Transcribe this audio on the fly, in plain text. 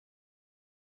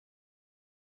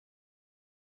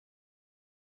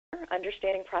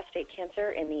Understanding Prostate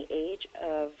Cancer in the Age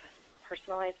of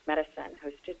Personalized Medicine,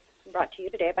 brought to you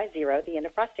today by Zero, the End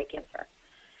of Prostate Cancer.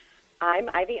 I'm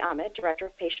Ivy Ahmed, Director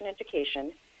of Patient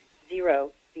Education,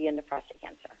 Zero, the End of Prostate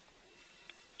Cancer.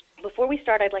 Before we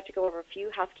start, I'd like to go over a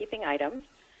few housekeeping items.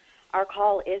 Our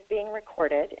call is being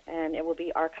recorded, and it will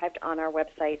be archived on our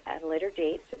website at a later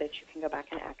date so that you can go back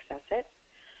and access it.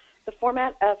 The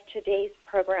format of today's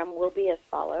program will be as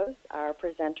follows. Our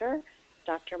presenter,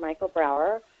 Dr. Michael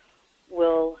Brawer,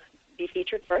 will be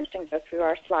featured first and go through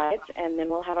our slides, and then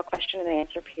we'll have a question and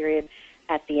answer period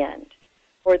at the end.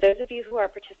 For those of you who are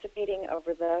participating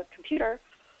over the computer,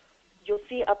 you'll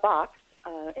see a box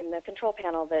in the control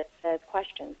panel that says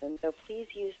questions, and so please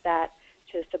use that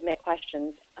to submit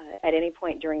questions at any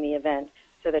point during the event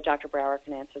so that Dr. Brawer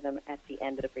can answer them at the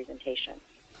end of the presentation.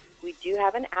 We do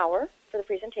have an hour for the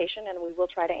presentation, and we will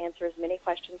try to answer as many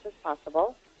questions as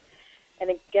possible. And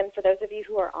again, for those of you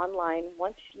who are online,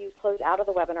 once you close out of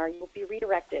the webinar, you will be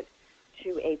redirected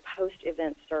to a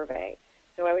post-event survey.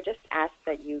 So I would just ask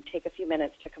that you take a few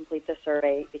minutes to complete the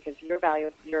survey because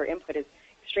your input is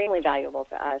extremely valuable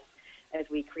to us as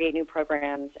we create new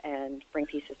programs and bring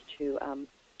pieces to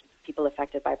people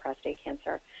affected by prostate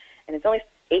cancer. And it's only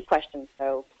 8 questions,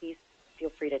 so please feel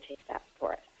free to take that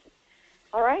for us.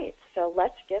 All right, so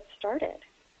let's get started.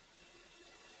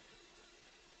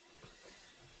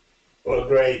 Well,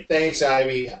 great. Thanks,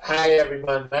 Ivy. Hi,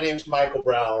 everyone. My name is Michael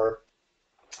Brawer.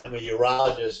 I'm a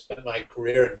urologist, spent my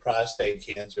career in prostate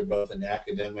cancer, both in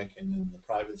academic and in the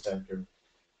private sector,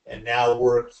 and now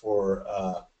work for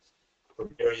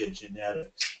Myriad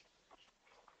Genetics.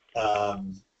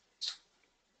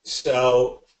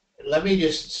 So let me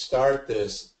just start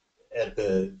this at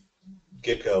the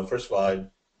get-go. First of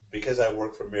all, because I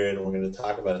work for Myriad, we're going to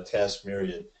talk about a test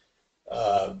Myriad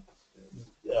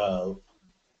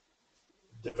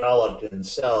developed and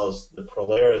sells, the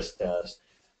Polaris test.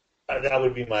 That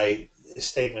would be my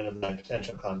statement of my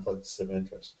potential conflicts of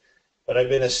interest. But I've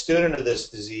been a student of this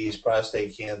disease,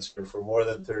 prostate cancer, for more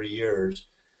than 30 years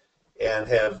and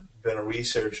have been a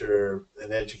researcher,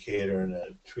 an educator, and a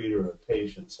treater of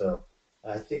patients. So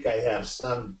I think I have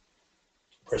some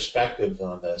perspective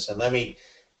on this. And let me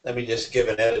just give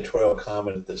an editorial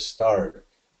comment at the start,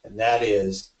 and that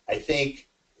is, I think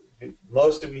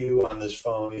most of you on this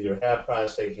phone either have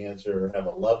prostate cancer or have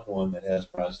a loved one that has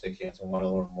prostate cancer and want to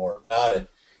learn more about it.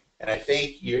 And I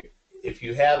think if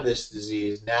you have this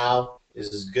disease, now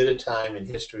is as good a time in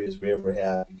history as we ever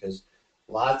have because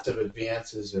lots of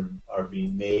advances are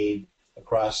being made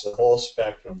across the whole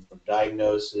spectrum, from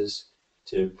diagnosis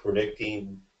to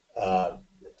predicting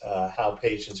how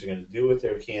patients are going to do with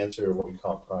their cancer, or what we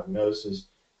call prognosis,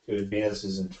 to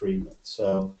advances in treatment.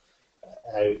 So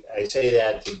I say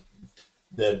that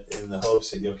in the hopes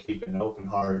that you'll keep an open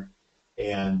heart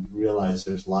and realize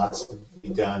there's lots to be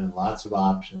done and lots of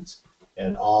options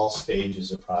at all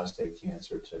stages of prostate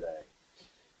cancer today.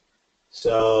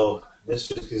 So this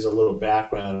just gives a little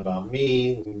background about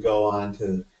me. We can go on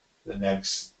to the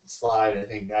next slide. I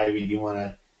think, Ivy,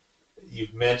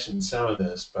 you've mentioned some of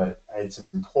this, but it's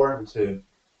important to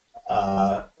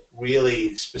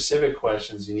really specific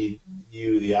questions the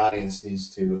audience needs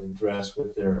to address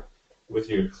with your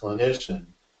clinician.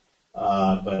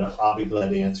 But I'll be glad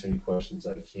to answer any questions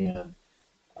I can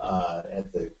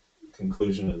at the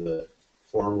conclusion of the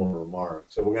formal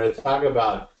remarks. So we're going to talk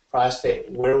about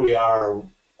where we are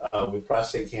with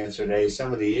prostate cancer today,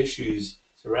 some of the issues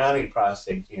surrounding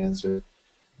prostate cancer,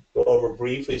 go over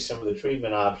briefly some of the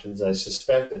treatment options. I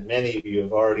suspect that many of you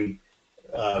have already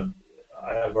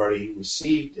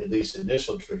received at least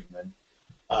initial treatment,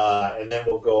 and then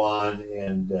we'll go on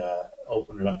and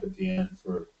open it up at the end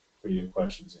for your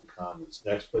questions and comments.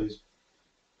 Next, please.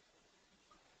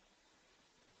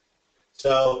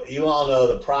 So you all know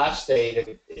the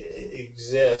prostate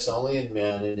exists only in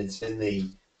men, and it's in the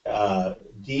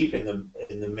deep in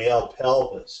the male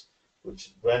pelvis,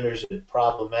 which renders it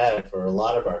problematic for a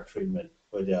lot of our treatment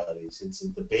modalities. It's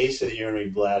at the base of the urinary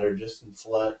bladder, just in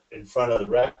front of the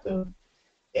rectum,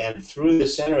 and through the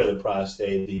center of the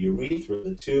prostate, the urethra,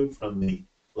 the tube from the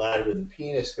bladder to the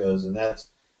penis goes, and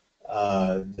that's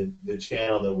the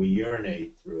channel that we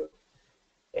urinate through.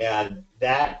 And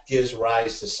that gives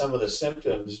rise to some of the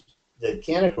symptoms that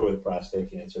can occur with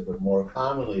prostate cancer, but more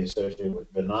commonly associated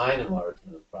with benign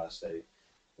enlargement of the prostate,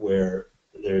 where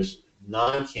there's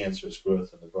non-cancerous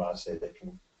growth in the prostate that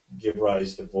can give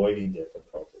rise to voiding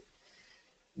difficulty.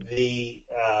 The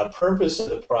purpose of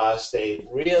the prostate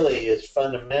really is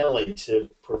fundamentally to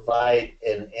provide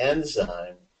an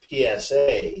enzyme,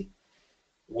 PSA,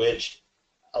 which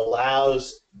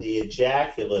allows the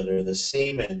ejaculate or the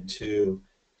semen to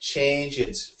change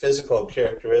its physical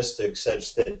characteristics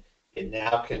such that it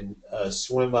now can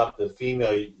swim up the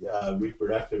female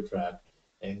reproductive tract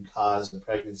and cause a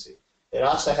pregnancy. It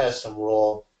also has some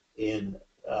role in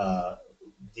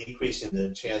decreasing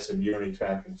the chance of urinary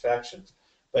tract infections.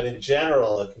 But in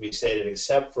general, it can be stated,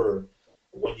 except for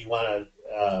when you want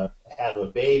to have a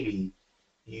baby,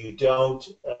 you don't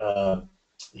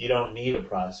need a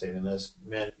prostate, unless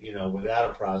men,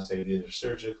 without a prostate, either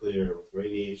surgically or with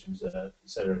radiations, et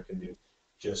cetera, can do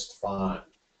just fine.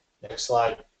 Next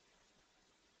slide.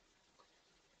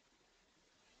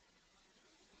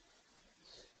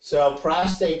 So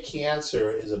prostate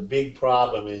cancer is a big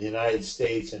problem in the United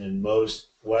States and in most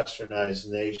westernized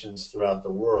nations throughout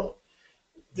the world.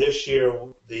 This year,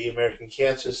 the American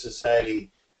Cancer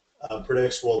Society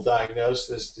predicts we'll diagnose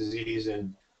this disease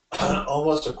in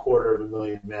almost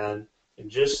 250,000 men, and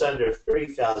just under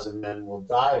 30,000 men will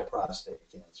die of prostate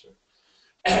cancer.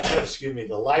 Excuse me,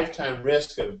 the lifetime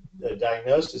risk of the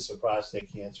diagnosis of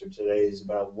prostate cancer today is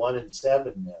about 1 in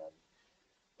 7 men.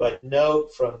 But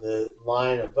note from the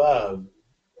line above,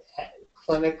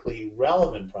 clinically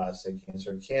relevant prostate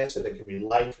cancer, cancer that can be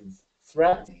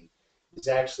life-threatening, is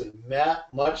actually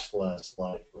much less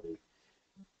likely,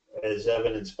 as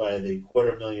evidenced by the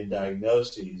 250,000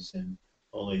 diagnoses and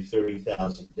only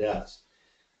 30,000 deaths.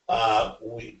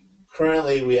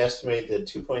 Currently, we estimate that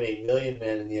 2.8 million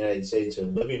men in the United States are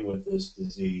living with this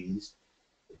disease.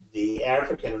 The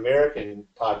African American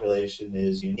population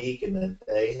is unique in that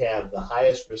they have the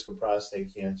highest risk of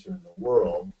prostate cancer in the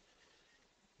world.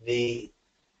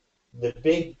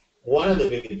 One of the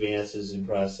big advances in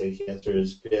prostate cancer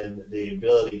has been the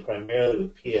ability, primarily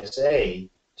with PSA,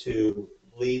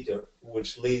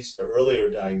 which leads to earlier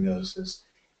diagnosis.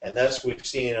 And thus we've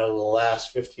seen over the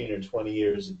last 15 or 20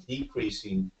 years a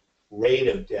decreasing rate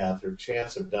of death or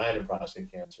chance of dying of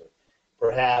prostate cancer,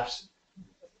 perhaps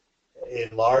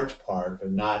in large part,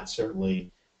 but not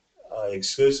certainly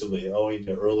exclusively, owing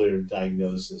to earlier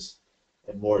diagnosis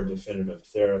and more definitive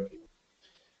therapy.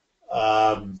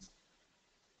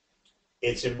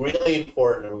 It's really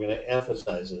important, and we're going to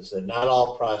emphasize this, that not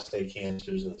all prostate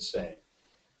cancers are the same.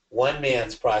 One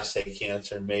man's prostate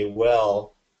cancer may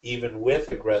well, even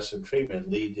with aggressive treatment,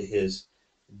 lead to his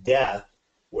death,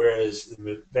 whereas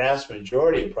the vast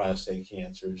majority of prostate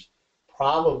cancers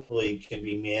probably can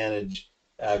be managed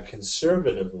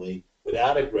conservatively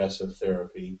without aggressive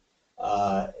therapy,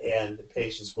 and the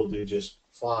patients will do just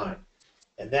fine.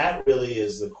 And that really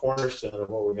is the cornerstone of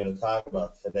what we're going to talk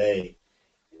about today,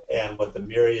 and what the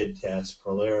Myriad test,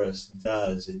 Polaris,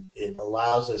 does. It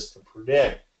allows us to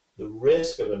predict the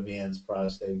risk of a man's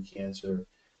prostate cancer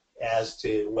as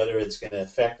to whether it's going to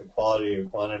affect the quality or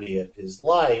quantity of his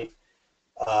life,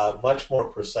 much more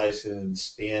precisely than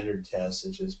standard tests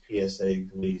such as PSA,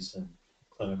 Gleason,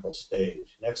 clinical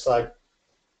stage. Next slide.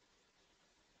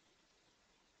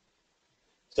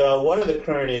 So what are the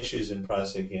current issues in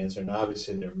prostate cancer? And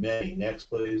obviously there are many. Next,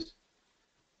 please.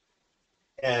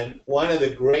 And one of the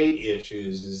great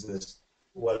issues is this,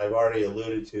 what I've already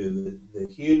alluded to, the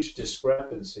huge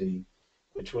discrepancy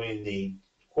between the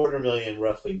 250,000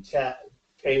 roughly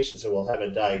patients that will have a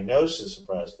diagnosis of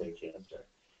prostate cancer.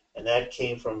 And that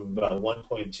came from about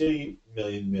 1.2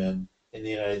 million men in the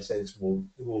United States who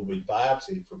will be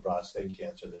biopsied for prostate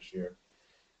cancer this year.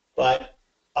 But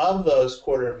of those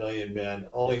 250,000 men,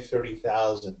 only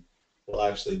 30,000 will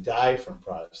actually die from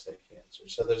prostate cancer.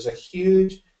 So there's a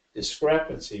huge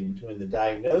discrepancy between the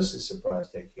diagnosis of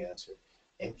prostate cancer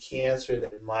and cancer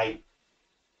that might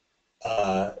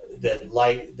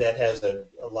that has a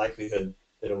likelihood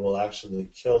that it will actually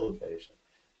kill the patient.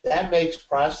 That makes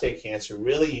prostate cancer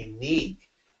really unique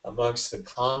amongst the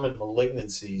common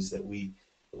malignancies that we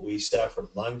suffer: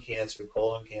 lung cancer,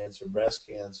 colon cancer, breast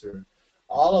cancer.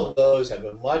 All of those have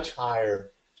a much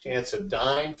higher chance of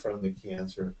dying from the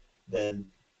cancer than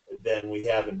we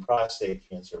have in prostate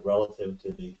cancer relative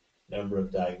to the number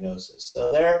of diagnoses.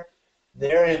 So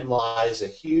therein lies a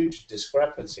huge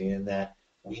discrepancy in that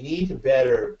we need to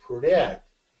better predict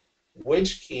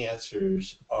which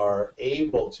cancers are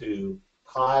able to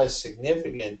cause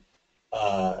significant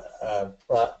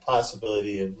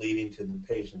possibility of leading to the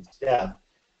patient's death,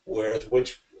 whereas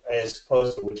as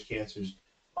opposed to which cancers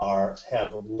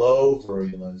have a low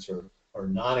virulence or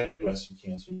non-aggressive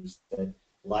cancers that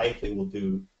likely will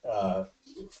do,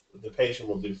 the patient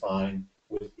will do fine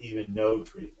with even no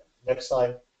treatment. Next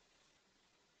slide.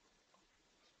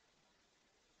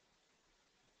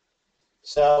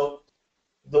 So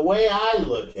the way I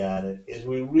look at it is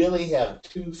we really have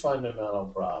two fundamental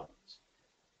problems.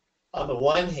 On the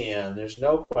one hand, there's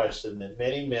no question that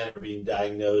many men are being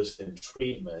diagnosed and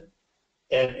treated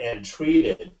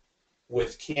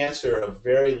with cancer of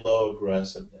very low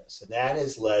aggressiveness. And that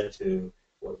has led to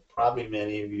what probably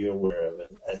many of you are aware of,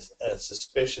 a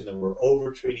suspicion that we're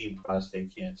over-treating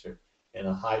prostate cancer in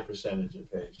a high percentage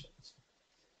of patients.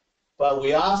 But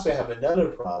we also have another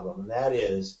problem, and that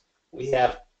is we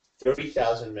have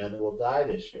 30,000 men that will die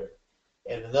this year.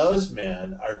 And in those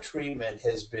men, our treatment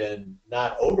has been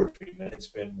not over-treatment, it's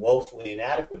been woefully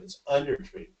inadequate, it's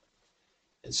under-treatment.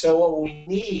 And so what we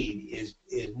need is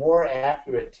more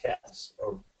accurate tests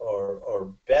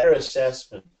or better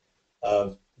assessment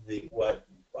of what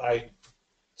I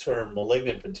term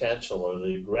malignant potential or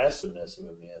the aggressiveness of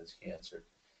a man's cancer,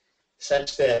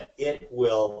 such that it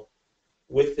will,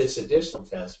 with this additional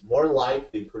test, more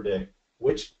likely predict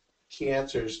which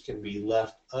cancers can be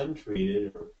left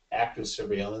untreated or active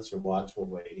surveillance or watchful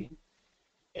waiting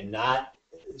and not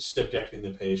subjecting the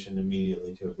patient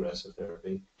immediately to aggressive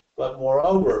therapy. But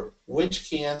moreover, which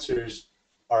cancers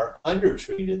are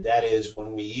undertreated, that is,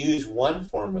 when we use one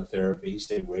form of therapy,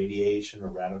 say radiation or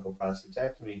radical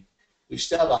prostatectomy, we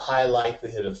still have a high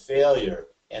likelihood of failure,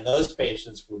 and those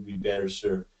patients would be better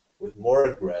served with more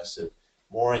aggressive,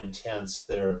 more intense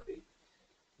therapy.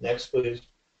 Next, please.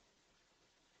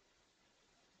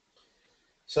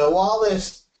 So all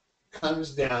this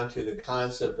comes down to the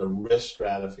concept of risk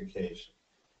stratification.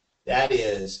 That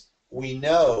is, we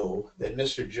know that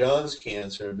Mr. Jones'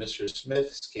 cancer and Mr.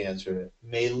 Smith's cancer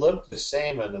may look the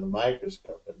same under the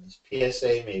microscope, and this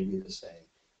PSA may be the same,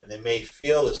 and they may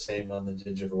feel the same on the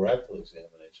digital rectal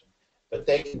examination, but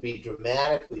they can be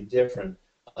dramatically different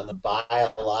on the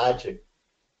biologic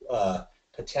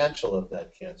potential of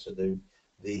that cancer,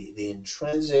 the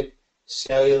intrinsic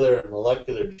cellular and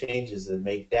molecular changes that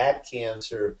make that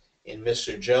cancer in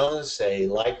Mr. Jones, say,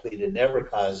 likely to never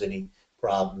cause any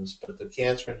problems, but the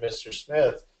cancer in Mr.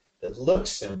 Smith that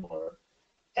looks similar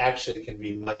actually can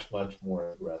be much, much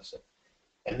more aggressive.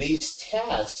 And these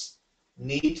tests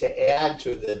need to add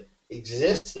to the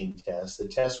existing tests, the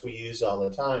tests we use all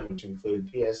the time, which include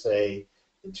PSA,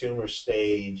 the tumor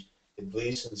stage, the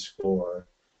Gleason score,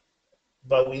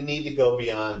 but we need to go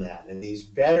beyond that. And these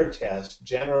better tests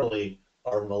generally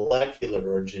are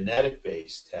molecular or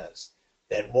genetic-based tests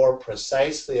that more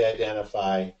precisely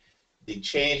identify the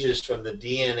changes from the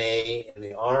DNA and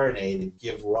the RNA that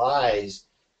give rise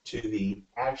to the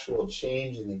actual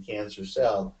change in the cancer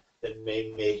cell that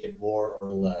may make it more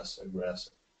or less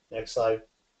aggressive. Next slide.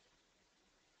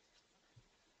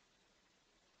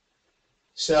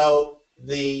 So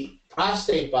the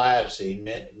prostate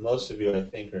biopsy, most of you I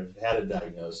think have had a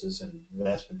diagnosis, and the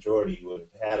vast majority would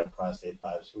have had a prostate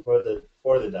biopsy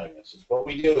for the diagnosis. What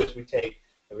we do is we take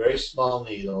a very small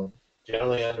needle,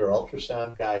 generally under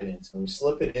ultrasound guidance, and we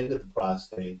slip it into the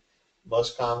prostate,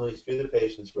 most commonly through the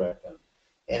patient's rectum.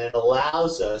 And it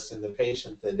allows us, in the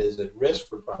patient that is at risk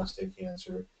for prostate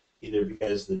cancer, either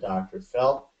because the doctor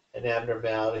felt an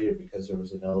abnormality or because there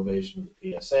was an elevation of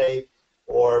the PSA,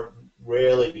 or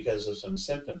rarely because of some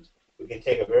symptoms, we can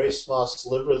take a very small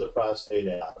sliver of the prostate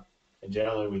out, and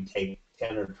generally we take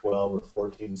 10 or 12 or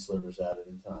 14 slivers out at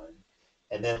a time,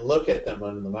 and then look at them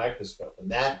under the microscope.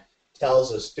 And that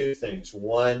tells us two things.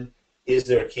 One, is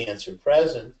there cancer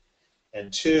present?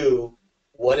 And two,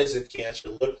 what does the cancer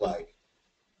look like?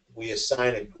 We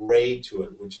assign a grade to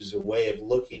it, which is a way of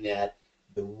looking at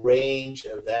the range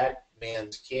of that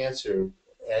man's cancer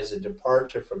as a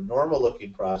departure from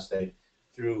normal-looking prostate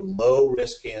through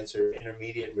low-risk cancer,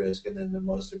 intermediate risk, and then the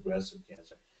most aggressive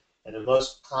cancer. And the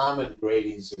most common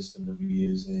grading system that we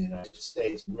use in the United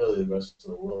States, and really the rest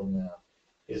of the world now,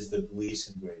 is the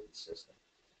Gleason grading system.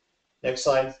 Next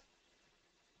slide.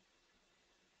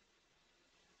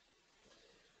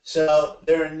 So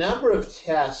there are a number of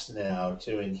tests now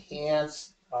to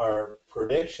enhance our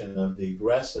prediction of the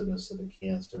aggressiveness of the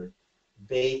cancer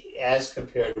as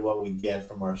compared to what we get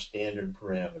from our standard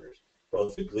parameters,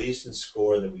 both the Gleason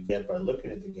score that we get by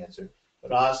looking at the cancer,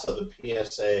 but also the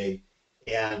PSA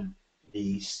and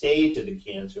the stage of the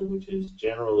cancer, which is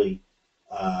generally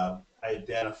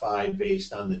identified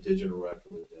based on the digital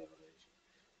rectal examination.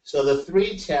 So the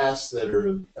three tests that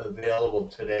are available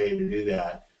today to do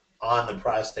that on the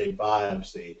prostate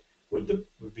biopsy would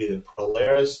be the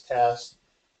Polaris test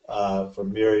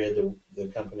from Myriad, the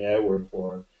company I work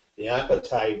for, the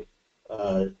Oncotype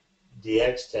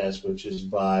DX test, which is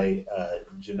by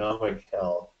Genomic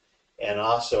Health, and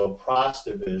also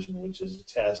ProstAvision, which is a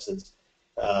test that's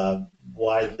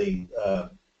widely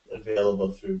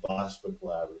available through Boswick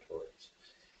Laboratories.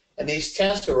 And these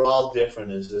tests are all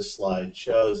different, as this slide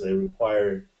shows. They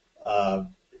require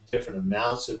different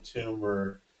amounts of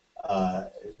tumor.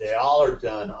 They all are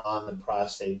done on the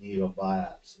prostate needle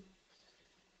biopsy.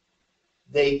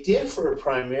 They differ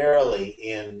primarily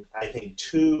in, I think,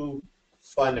 two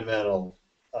fundamental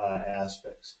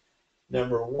aspects.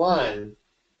 Number one,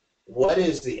 what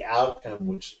is the outcome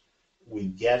which we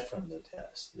get from the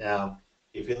test? Now,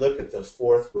 if you look at the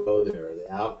fourth row there,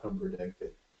 the outcome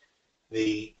predicted,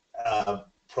 the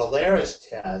Polaris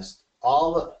test,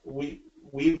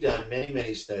 we've done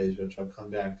many studies, which I'll come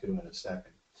back to in a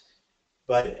second.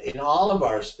 But in all of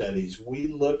our studies, we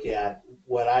look at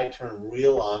what I term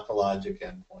real oncologic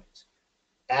endpoints,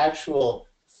 actual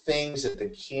things that the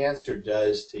cancer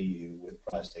does to you with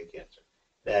prostate cancer.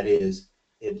 That is,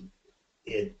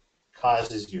 it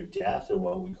causes your death, or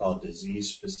what we call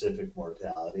disease-specific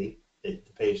mortality. The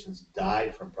patients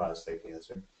died from prostate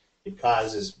cancer. It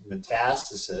causes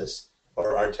metastasis,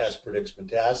 or our test predicts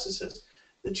metastasis,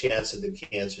 the chance that the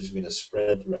cancer is going to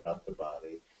spread throughout the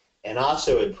body. And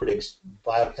also it predicts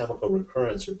biochemical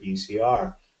recurrence, or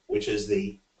BCR, which is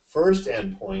the first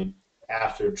endpoint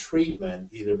after treatment,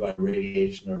 either by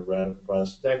radiation or radical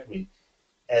prostatectomy,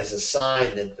 as a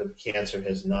sign that the cancer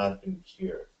has not been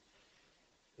cured.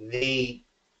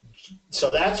 So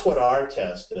that's what our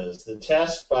test does. The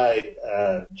test by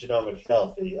Genomic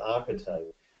Health, the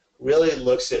Oncotype, really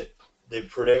looks at the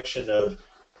prediction of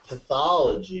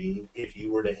pathology if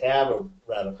you were to have a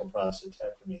radical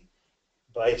prostatectomy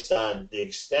based on the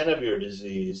extent of your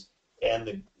disease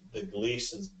and the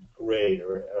Gleason's grade,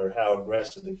 or how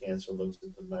aggressive the cancer looks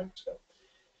at the microscope.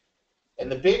 And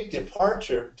the big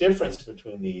difference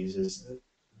between these is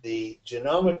the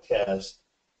genomic test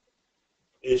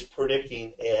is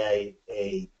predicting a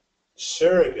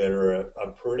surrogate, or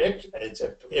a prediction.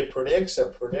 It predicts a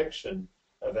prediction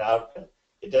of outcome.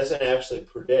 It doesn't actually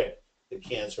predict the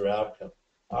cancer outcome.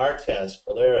 Our test,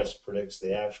 Polaris, predicts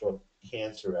the actual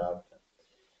cancer outcome.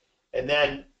 And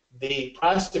then the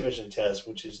prostate emission test,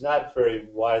 which is not very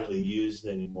widely used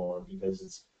anymore because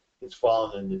it's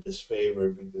fallen into disfavor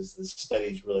because the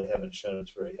studies really haven't shown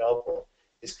it's very helpful,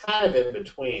 is kind of in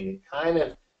between.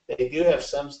 They do have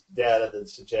some data that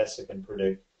suggests it can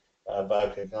predict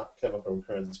biochemical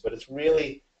recurrence, but it's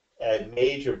really a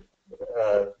major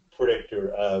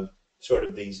predictor of sort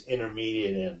of these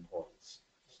intermediate endpoints.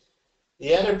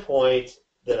 The other point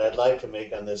that I'd like to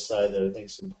make on this side that I think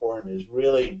is important is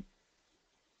really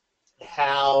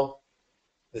how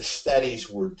the studies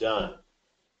were done.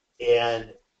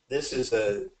 And this is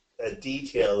a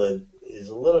detail that is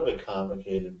a little bit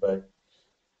complicated, but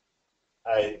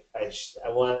I'm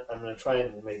going to try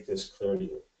and make this clear to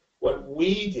you. What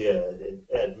we did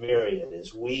at Myriad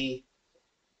is we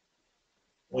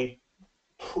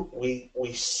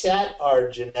set our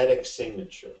genetic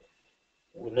signature.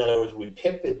 In other words, we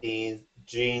picked the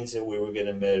genes that we were going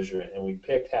to measure, and we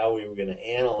picked how we were going to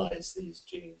analyze these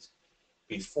genes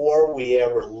before we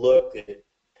ever looked at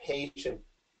patient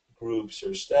groups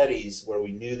or studies where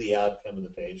we knew the outcome of the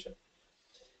patient.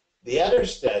 The other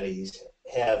studies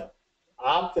have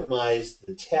optimized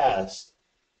the test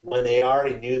when they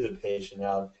already knew the patient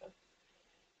outcome.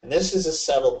 And this is a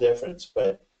subtle difference,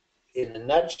 but in a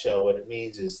nutshell, what it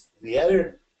means is the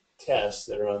other tests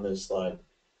that are on this slide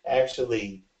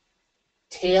actually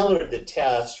tailored the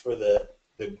test for the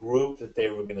group that they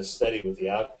were going to study with the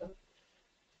outcome.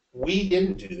 We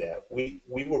didn't do that. We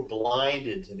were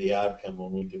blinded to the outcome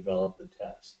when we developed the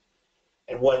test.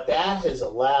 And what that has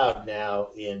allowed now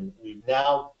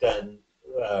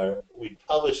we've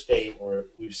published data where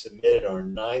we've submitted our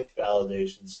 9th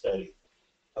validation study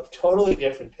of totally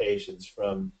different patients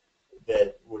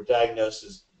that were diagnosed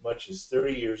as much as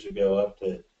 30 years ago up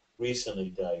to recently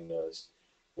diagnosed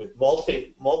with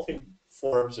multi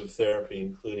forms of therapy,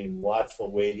 including watchful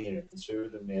waiting or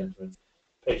conservative management,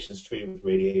 patients treated with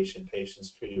radiation,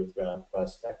 patients treated with radical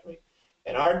prostatectomy.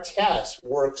 And our test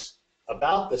works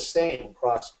about the same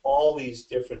across all these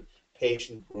different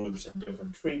patient groups and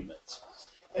different treatments.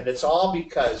 And it's all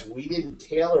because we didn't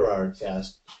tailor our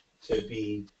test to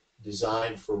be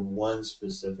designed for one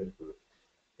specific group.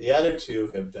 The other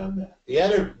two have done that. The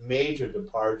other major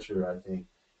departure, I think,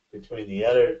 between the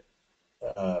other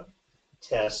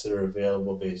tests that are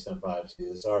available based on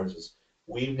biopsy as ours is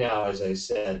we now, as I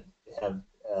said, have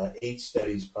 8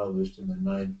 studies published and the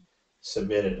 9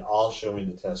 submitted, all showing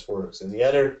the test works. And the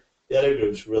other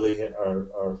groups really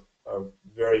are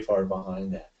very far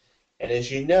behind that. And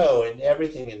as you know, in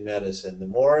everything in medicine, the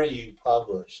more you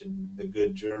publish in the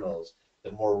good journals,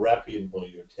 the more reputable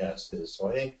your test is. So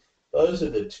I think those are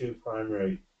the 2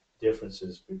 primary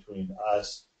differences between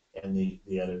us and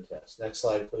the other tests. Next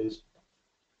slide, please.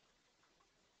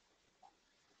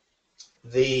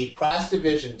 The prostate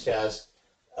vision test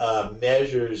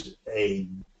measures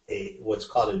what's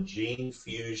called a gene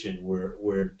fusion,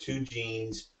 where 2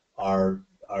 genes are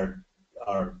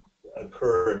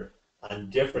occur on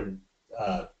different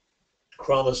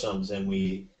chromosomes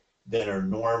than are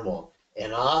normal,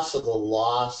 and also the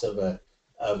loss of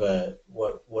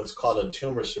what's called a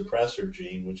tumor suppressor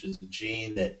gene, which is a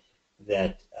gene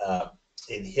that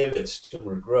inhibits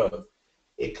tumor growth.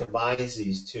 It combines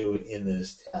these two in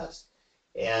this test,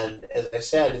 and as I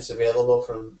said, it's available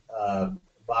from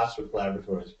Boswick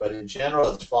Laboratories. But in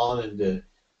general, it's fallen into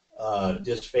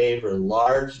disfavor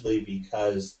largely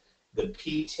because the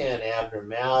P10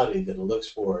 abnormality that it looks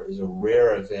for is a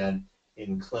rare event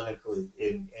in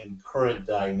current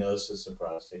diagnosis of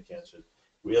prostate cancer. It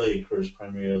really occurs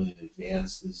primarily in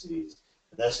advanced disease.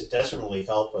 And thus, it doesn't really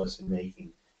help us in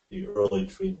making the early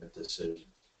treatment decisions.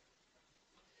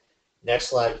 Next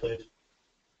slide, please.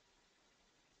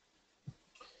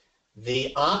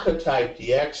 The Oncotype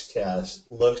DX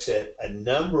test looks at a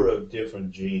number of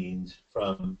different genes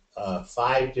from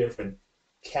 5 different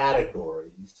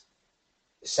categories.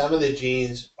 Some of the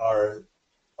genes are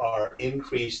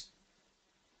increased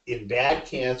in bad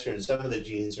cancer, and some of the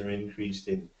genes are increased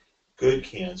in good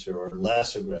cancer or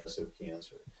less aggressive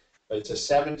cancer. But it's a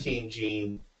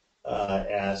 17-gene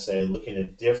assay looking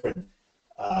at different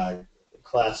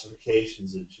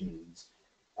classifications of genes,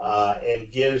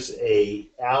 and gives a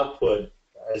output,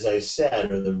 as I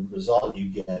said, or the result you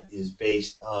get is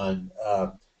based on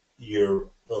the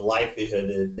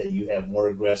likelihood that you have more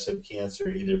aggressive cancer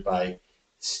either by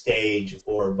stage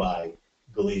or by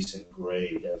Gleason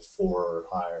grade of 4 or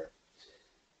higher.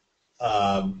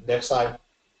 Next slide.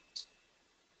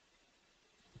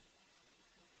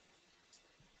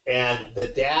 And the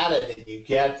data that you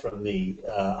get from the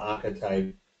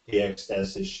Oncotype DX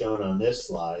test is shown on this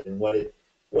slide. And what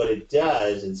it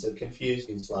does, it's a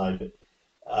confusing slide,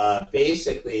 but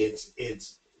basically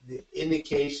it's the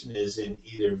indication is in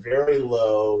either very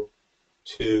low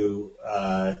to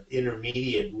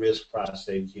intermediate risk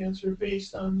prostate cancer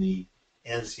based on the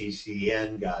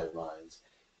NCCN guidelines.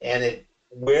 And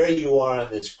where you are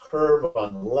on this curve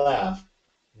on the left,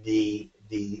 the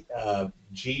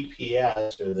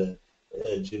GPS, or the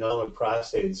genomic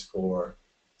prostate score,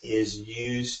 is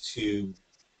used to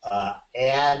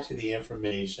add to the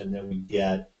information that we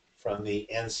get from the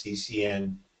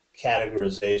NCCN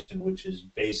categorization, which is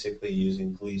basically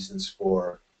using Gleason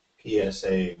score,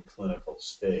 PSA, and clinical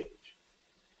stage.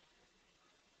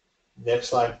 Next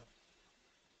slide.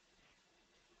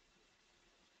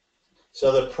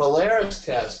 So the Polaris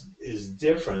test is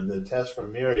different. The test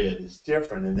from Myriad is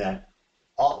different in that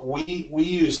we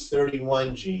use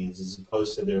 31 genes as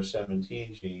opposed to their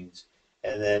 17 genes,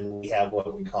 and then we have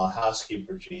what we call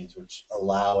housekeeper genes, which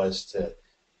allow us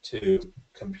to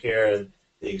compare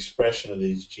the expression of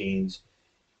these genes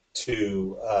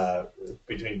to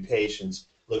between patients,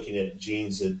 looking at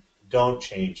genes that don't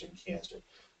change in cancer.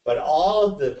 But all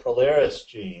of the Polaris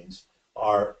genes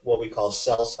are what we call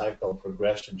cell cycle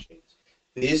progression genes.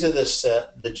 These are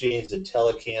the genes that tell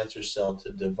a cancer cell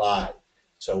to divide.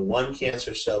 So 1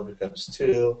 cancer cell becomes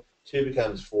 2, 2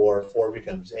 becomes 4, 4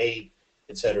 becomes 8,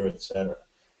 et cetera, et cetera.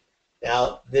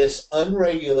 Now, this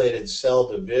unregulated cell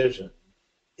division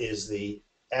is the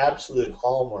absolute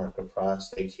hallmark of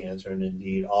prostate cancer, and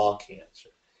indeed all cancer.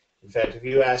 In fact, if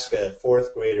you ask a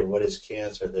 4th grader what is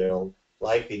cancer, they'll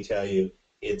likely tell you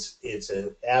it's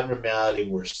an abnormality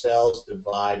where cells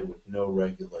divide with no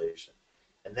regulation.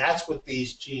 And that's what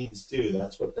these genes do.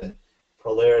 That's what the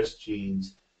Polaris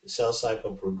genes, the cell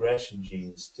cycle progression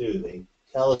genes, do. They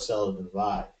tell a cell to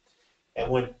divide. And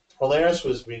when Polaris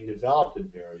was being developed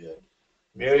at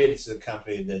Myriad is a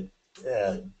company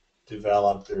that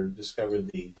developed or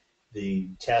discovered the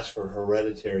test for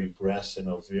hereditary breast and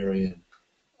ovarian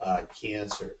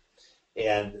cancer,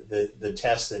 and the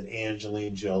test that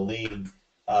Angelina Jolie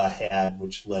had,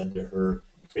 which led to her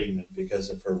treatment because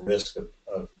of her risk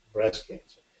of breast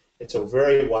cancer. It's a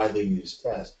very widely used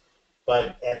test.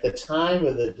 But at the time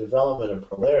of the development of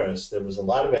Polaris, there was a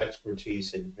lot of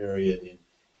expertise in Myriad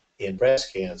in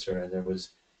breast cancer, and there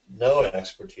was no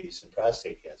expertise in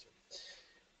prostate cancer.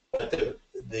 But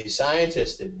the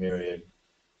scientists at Myriad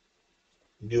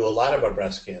knew a lot about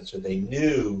breast cancer. They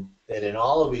knew that in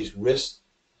all of these risk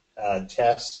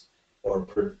tests or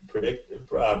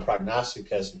prognostic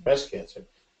tests in breast cancer,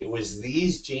 it was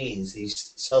these genes,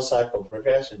 these cell cycle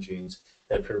progression genes,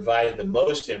 that provided the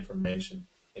most information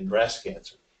in breast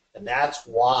cancer. And that's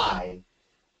why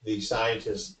the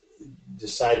scientists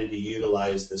decided to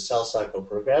utilize the cell cycle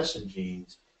progression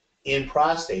genes in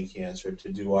prostate cancer to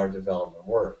do our development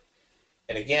work.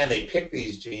 And again, they picked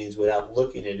these genes without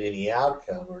looking at any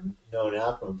outcome or known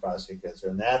outcome of prostate cancer,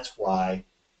 and that's why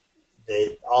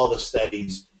all the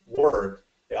studies worked.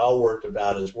 They all worked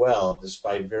about as well,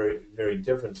 despite very, very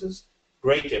differences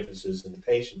great differences in the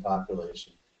patient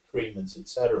population, treatments,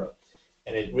 etc.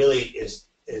 And it really is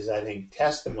I think,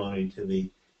 testimony to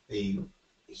the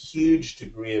huge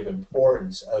degree of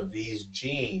importance of these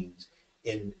genes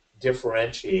in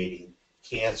differentiating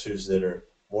cancers that are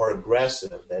more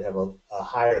aggressive, that have a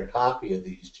higher copy of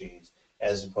these genes,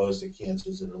 as opposed to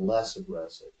cancers that are less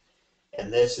aggressive.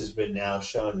 And this has been now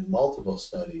shown in multiple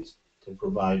studies to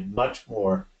provide much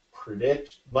more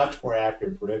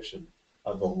accurate prediction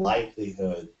of the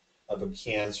likelihood of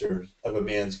a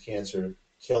man's cancer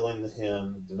killing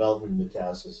him, developing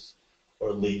metastasis,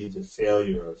 or leading to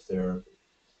failure of therapy.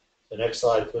 The next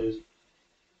slide, please.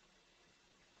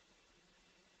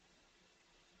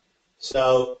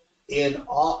 So in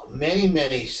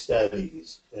many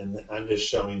studies, and I'm just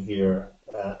showing here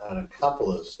on a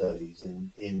couple of studies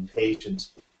in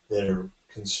patients that are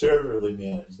conservatively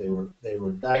managed. They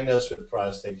were diagnosed with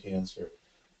prostate cancer.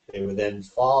 They were then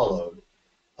followed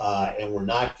and were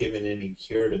not given any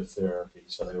curative therapy.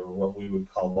 So they were what we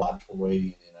would call watchful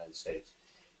waiting in the United States.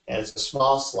 And it's a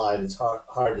small slide. It's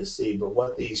hard to see, but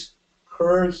what these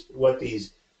curves, what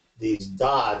these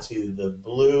dots, either the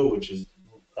blue, which is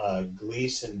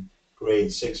Gleason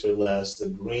grade 6 or less, the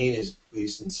green is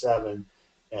Gleason 7,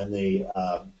 and the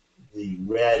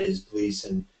red is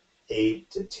Gleason 8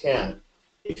 to 10.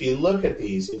 If you look at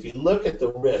these, if you look at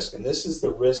the risk, and this is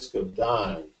the risk of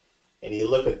dying, and you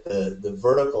look at the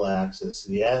vertical axis,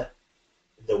 the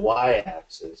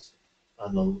y-axis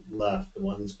on the left, the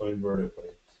one that's going vertically,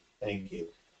 thank you,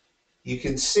 you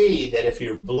can see that if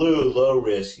you're blue, low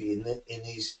risk, in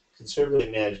these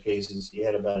conservatively managed cases, you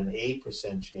had about an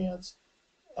 8% chance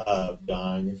of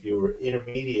dying. If you were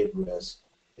intermediate risk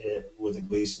with a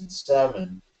Gleason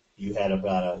 7, you had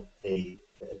about a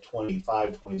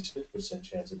 25-26%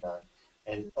 chance of dying.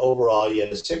 And overall, you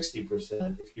had a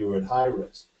 60% if you were at high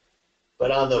risk. But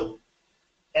on the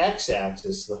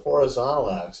x-axis, the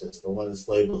horizontal axis, the one that's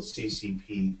labeled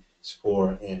CCP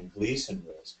score and Gleason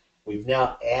risk, we've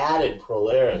now added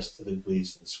Prolaris to the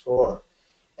Gleason score.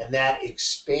 And that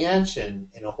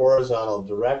expansion in a horizontal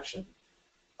direction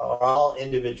are all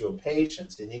individual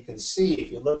patients. And you can see,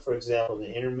 if you look, for example,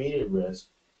 the intermediate risk,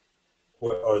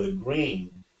 or the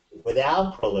green,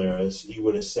 without Prolaris, you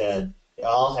would have said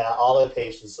all the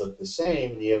patients look the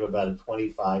same, and you have about a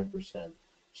 25%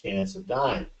 chance of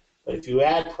dying. But if you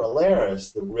add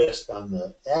Prolaris, the risk on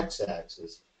the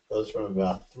x-axis goes from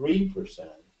about 3%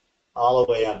 all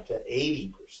the way up to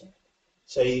 80%.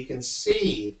 So you can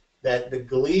see that the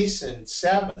Gleason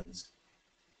 7s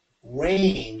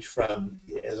range from,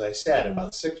 as I said,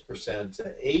 about 6% to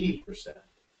 80%.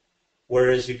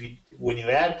 Whereas when you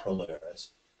add Prolaris,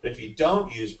 but if you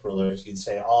don't use Prolaris, you'd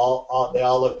say they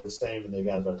all look the same, and they've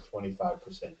got about a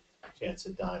 25% chance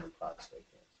of dying of prostate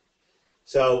cancer.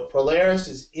 So Prolaris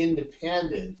is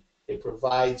independent. It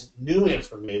provides new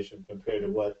information compared to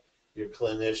what your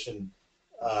clinician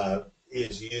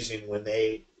is using when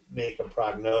they make a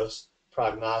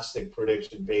prognostic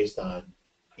prediction based on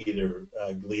either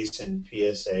Gleason,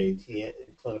 PSA,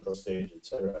 clinical stage,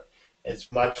 etc.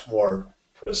 It's much more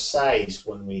precise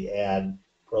when we add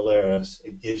Prolaris.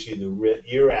 It gives you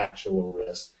your actual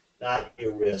risk, not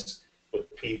your risk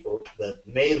with people that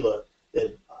may look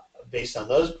that based on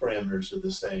those parameters are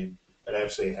the same, but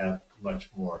actually have much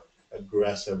more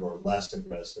aggressive or less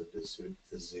aggressive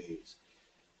disease.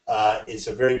 It's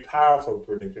a very powerful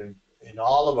predictor. In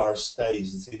all of our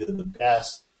studies, it's either the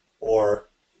best or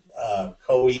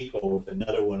co-equal with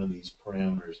another one of these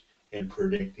parameters in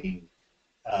predicting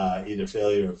either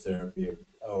failure of therapy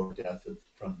or death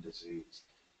from disease.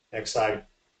 Next slide.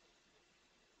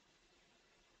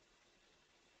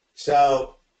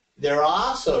 So there are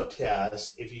also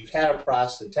tests, if you've had a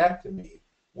prostatectomy,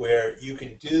 where you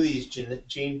can do these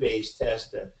gene-based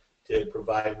tests to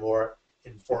provide more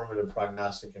informative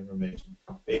prognostic information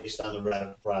based on the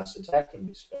radical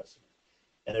prostatectomy specimen.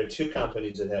 And there are two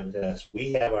companies that have tests.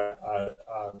 We have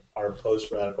our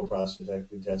post-radical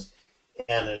prostatectomy test,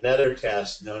 and another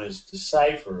test known as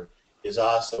Decipher is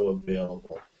also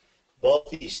available. Both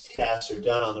these tests are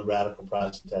done on the radical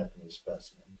prostatectomy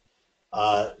specimen.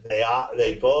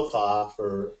 They both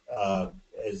offer,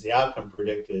 as the outcome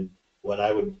predicted, what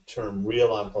I would term real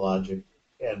oncologic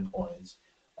endpoints.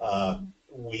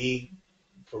 We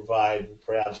provide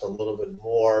perhaps a little bit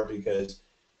more because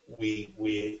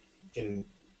we can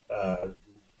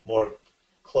more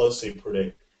closely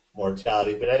predict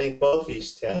mortality. But I think both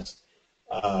these tests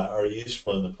are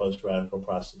useful in the post-radical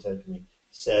prostatectomy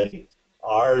setting.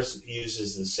 Ours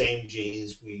uses the same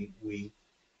genes we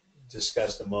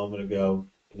discussed a moment ago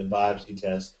in the biopsy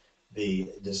test.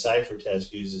 The Decipher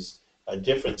test uses a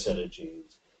different set of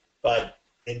genes. But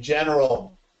in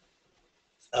general,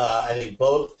 I think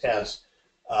both tests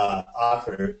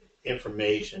offer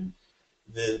information.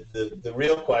 The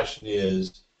real question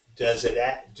is,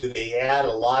 do they add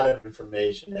a lot of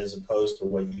information as opposed to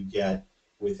what you get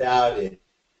without it?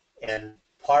 And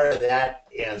part of that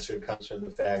answer comes from the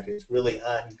fact it's really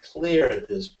unclear at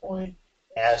this point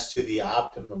as to the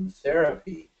optimum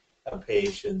therapy of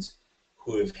patients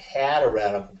who have had a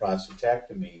radical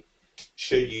prostatectomy.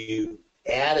 Should you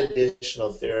add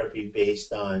additional therapy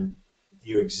based on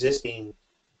your existing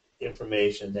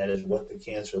information, that is what the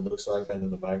cancer looks like under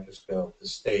the microscope, the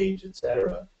stage,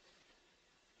 etc.?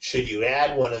 Should you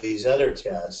add one of these other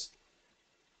tests,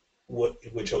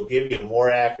 which will give you a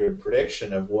more accurate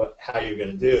prediction of how you're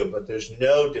going to do, but there's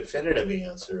no definitive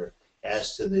answer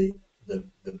as to the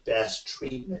best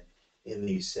treatment in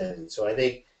these settings. So I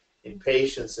think in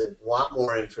patients that want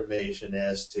more information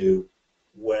as to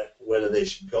whether they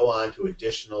should go on to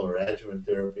additional or adjuvant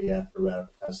therapy after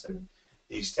radical prostatectomy,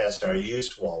 these tests are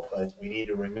useful, but we need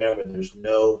to remember there's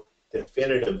no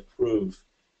definitive proof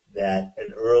that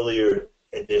an earlier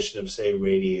addition of, say,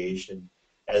 radiation,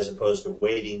 as opposed to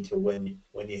waiting to when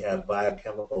you have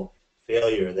biochemical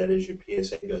failure, that is, your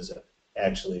PSA goes up,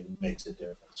 actually makes a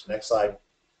difference. Next slide.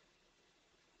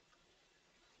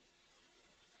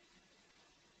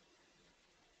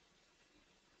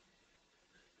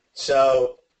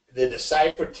 So the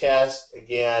Decipher test,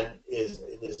 again, this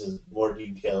is more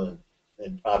detailed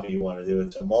than probably you want to do.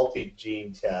 It's a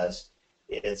multi-gene test.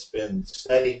 It's been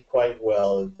studied quite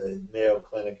well at the Mayo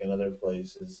Clinic and other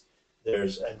places.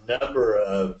 There's a number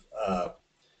of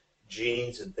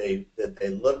genes that they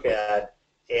look at,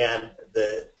 and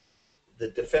the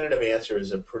definitive answer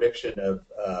is a prediction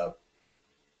of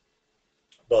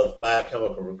both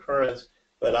biochemical recurrence,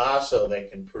 but also they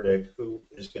can predict who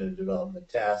is going to develop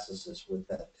metastasis with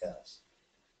that test.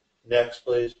 Next,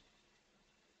 please.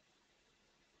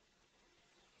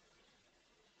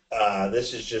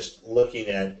 This is just looking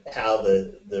at how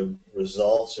the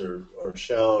results are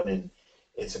shown, and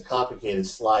it's a complicated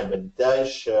slide, but it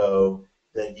does show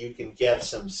that you can get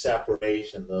some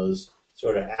separation. Those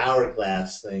sort of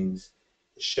hourglass things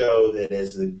show that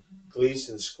as the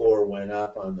Gleason score went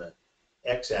up on the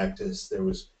x-axis, there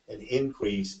was an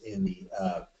increase in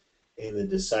the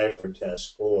Decipher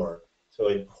test score. So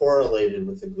it correlated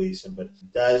with the Gleason, but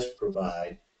it does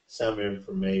provide some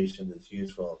information that's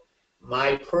useful.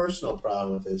 My personal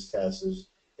problem with this test is,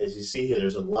 as you see here,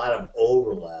 there's a lot of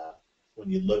overlap when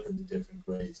you look at the different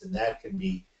grades, and that can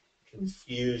be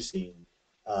confusing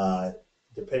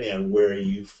depending on where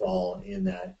you fall in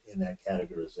that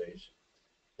categorization.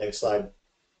 Next slide.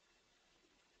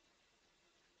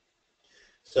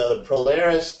 So the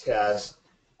Polaris test,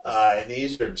 and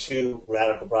these are two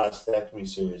radical prostatectomy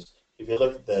series. If you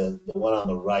look at the one on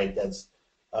the right, that's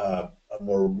a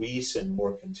more recent,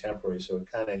 more contemporary, so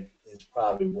it kind of is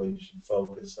probably what you should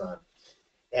focus on.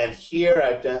 And here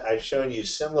I've shown you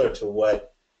similar to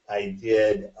what I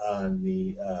did on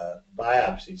the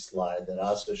biopsy slide that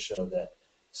also showed that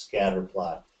scatter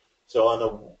plot. So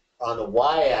on the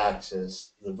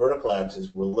y-axis, the vertical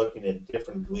axis, we're looking at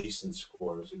different Gleason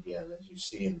scores again, as you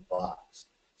see in the box.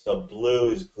 So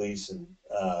blue is Gleason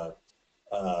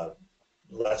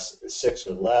 6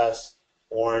 or less,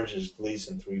 orange is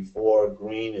Gleason 3-4,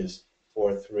 green is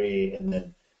 4-3, and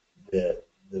then the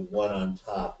one on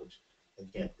top, which I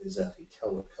can't exactly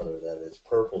tell what color that is,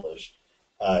 purplish,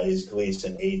 is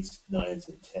Gleason 8s, 9s,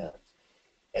 and 10s.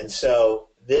 And so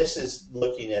this is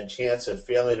looking at chance of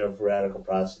failure of radical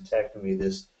prostatectomy.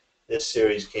 This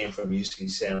series came from UC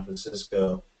San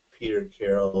Francisco. Peter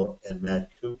Carroll and Matt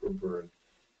Cooperberg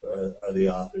are the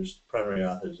authors, primary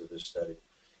authors of this study.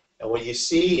 And what you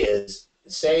see is,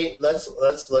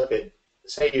 let's look at,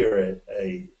 say you're at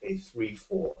a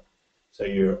 3-4, so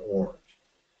you're orange.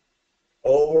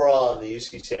 Overall, in the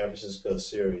UC San Francisco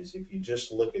series, if you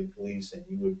just look at Gleason,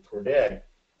 you would predict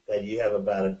that you have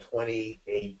about a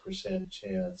 28%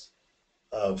 chance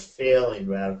of failing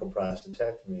radical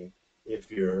prostatectomy if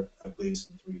you're a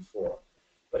Gleason 3-4.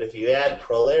 But if you add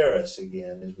Polaris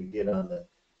again, as we did on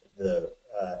the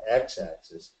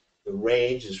x-axis, the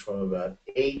range is from about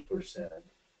 8%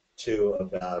 to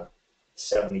about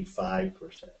 75%.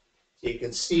 So you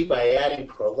can see by adding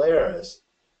Polaris,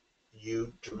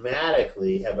 you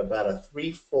dramatically have about a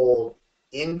 3-fold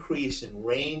increase in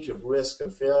range of risk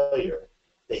of failure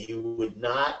that you would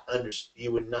not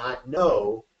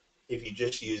know if you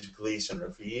just used Gleason. Or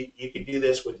if you could do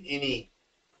this with any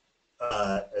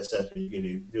assessment. You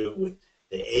could do it with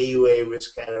the AUA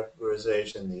risk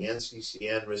categorization, the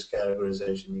NCCN risk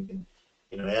categorization. You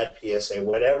can add PSA,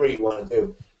 whatever you want to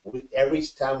do. Every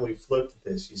time we've looked at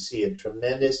this, you see a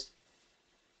tremendous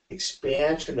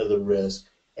expansion of the risk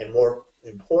and more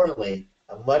importantly,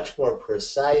 a much more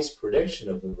precise prediction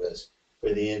of the risk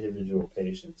for the individual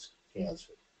patient's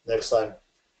cancer. Next slide.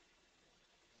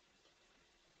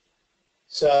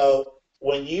 So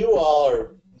when you all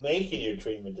are making your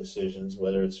treatment decisions,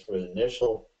 whether it's for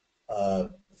initial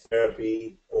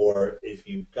therapy or if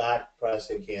you've got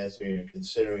prostate cancer and you're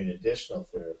considering additional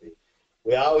therapy,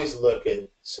 we always look at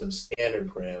some standard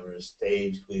parameters,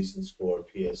 stage, Gleason score,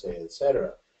 PSA,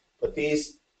 etc. But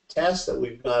these tests that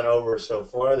we've gone over so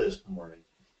far this morning,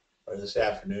 or this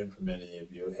afternoon for many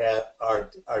of you,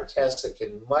 are tests that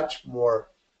can much more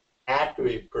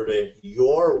accurately predict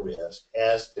your risk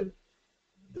as to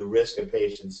the risk of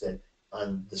patients that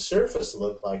on the surface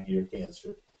look like your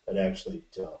cancer, but actually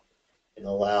don't. It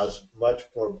allows much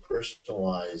more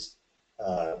personalized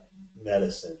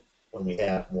medicine when we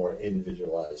have more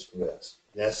individualized risk.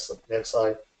 Next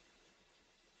slide.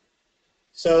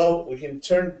 So we can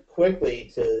turn quickly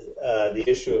to the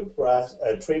issue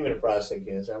of treatment of prostate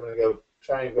cancer. I'm going to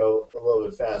try and go a little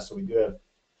bit fast, so we do have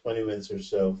 20 minutes or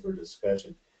so for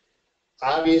discussion.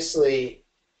 Obviously,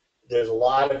 there's a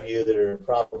lot of you that are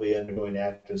probably undergoing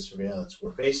active surveillance,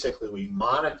 where basically we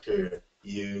monitor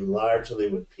you largely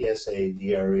with PSA,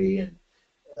 DRE, and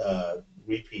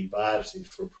repeat biopsies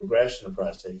for progression of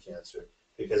prostate cancer,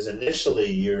 because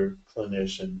initially your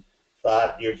clinician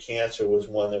thought your cancer was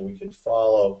one that we could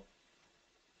follow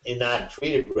and not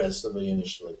treat aggressively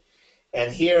initially.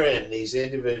 And herein, these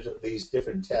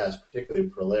different tests, particularly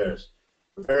Prolaris,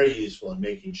 are very useful in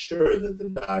making sure that the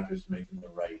doctor is making the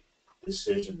right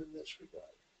decision in this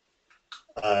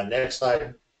regard. Next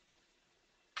slide.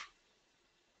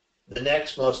 The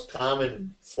next most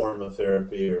common form of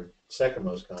therapy, or second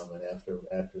most common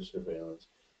after surveillance,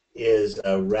 is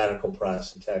radical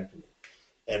prostatectomy.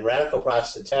 And radical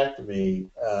prostatectomy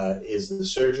is the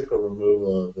surgical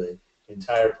removal of the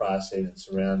entire prostate and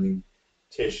surrounding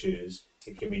tissues.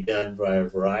 It can be done by a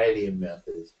variety of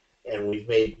methods. And we've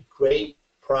made great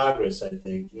progress, I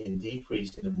think, in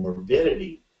decreasing the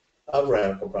morbidity of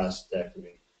radical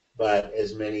prostatectomy. But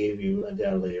as many of you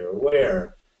undoubtedly are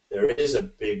aware, there is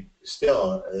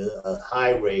still a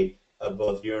high rate of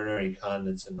both urinary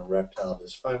incontinence and erectile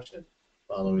dysfunction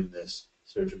following this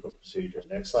surgical procedure.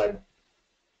 Next slide.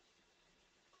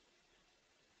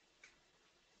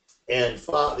 And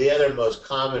the other most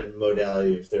common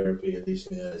modality of therapy, at least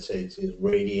in the United States, is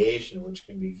radiation, which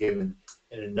can be given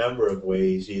in a number of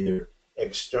ways, either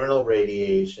external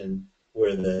radiation,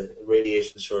 where the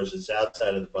radiation source is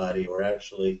outside of the body, or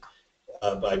actually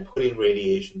by putting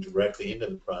radiation directly into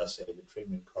the prostate, a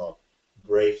treatment called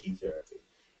brachytherapy.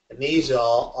 And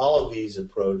all of these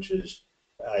approaches,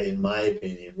 in my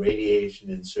opinion, radiation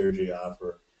and surgery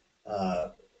offer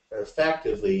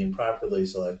effectively and properly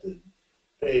selected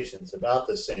patients about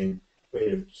the same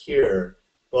rate of cure.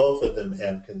 Both of them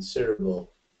have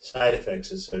considerable side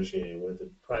effects associated with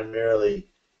it, primarily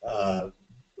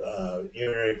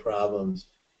urinary problems,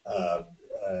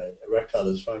 erectile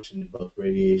dysfunction in both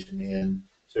radiation and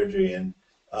surgery, and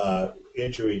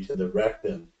injury to the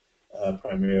rectum,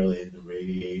 primarily in the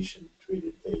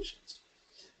radiation-treated patients.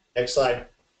 Next slide.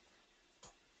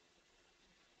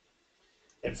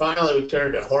 And finally, we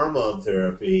turn to hormone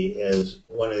therapy as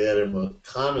one of the other most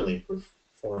commonly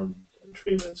performed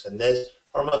treatments. And this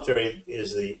hormone therapy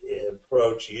is the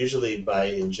approach usually by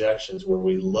injections where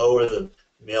we lower the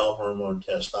male hormone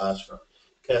testosterone.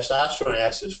 Testosterone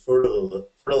acts as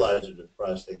fertilizer to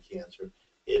prostate cancer.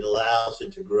 It allows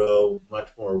it to grow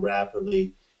much more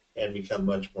rapidly and become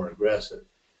much more aggressive.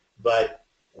 But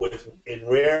with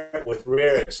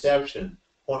rare exception,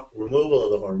 removal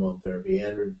of the hormone therapy,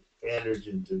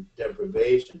 androgen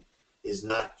deprivation, is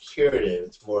not curative.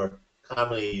 It's more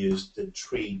commonly used to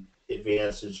treat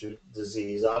advanced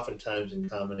disease, oftentimes in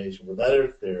combination with other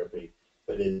therapy,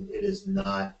 but it is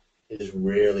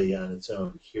rarely on its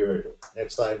own curative.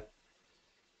 Next slide.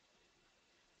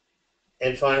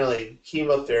 And finally,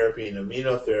 chemotherapy and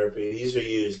immunotherapy. These are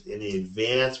used in the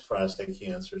advanced prostate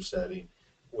cancer setting,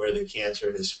 where the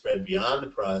cancer has spread beyond the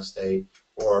prostate,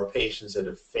 or patients that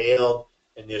have failed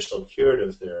initial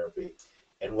curative therapy.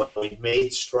 And when we've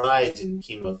made strides in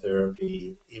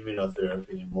chemotherapy,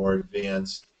 immunotherapy, and more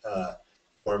advanced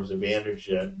forms of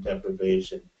androgen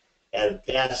deprivation, at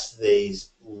best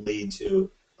these lead to,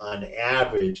 on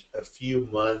average, a few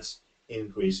months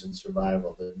increase in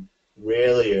survival. Then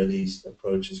rarely are these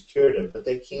approaches curative, but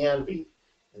they can be.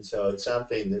 And so it's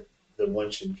something that one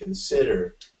should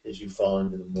consider as you fall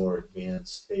into the more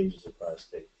advanced stages of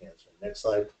prostate cancer. Next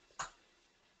slide.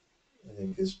 I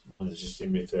think this one is just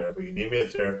immunotherapy. And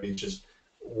immunotherapy is just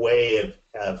a way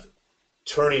of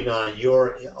turning on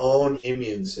your own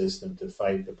immune system to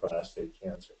fight the prostate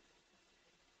cancer.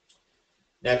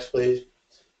 Next, please.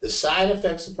 The side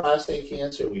effects of prostate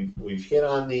cancer, we've hit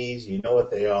on these. You know what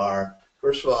they are.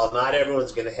 First of all, not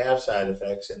everyone's going to have side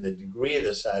effects, and the degree of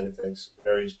the side effects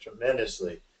varies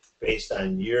tremendously based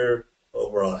on your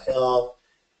overall health,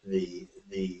 the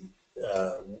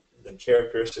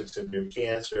characteristics of your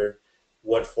cancer,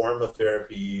 what form of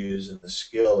therapy you use, and the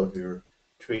skill of your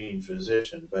treating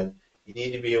physician. But you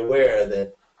need to be aware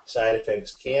that side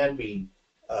effects can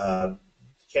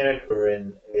occur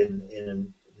in a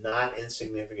not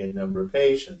insignificant number of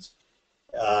patients.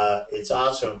 It's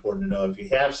also important to know if you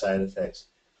have side effects,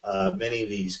 many of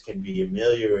these can be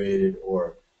ameliorated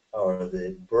or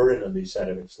the burden of these side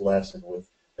effects lessened with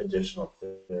additional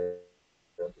therapy.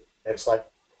 Next slide.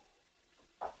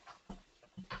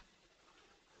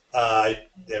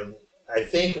 I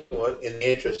think in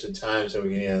the interest of time, so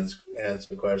we can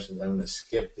answer questions, I'm going to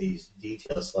skip these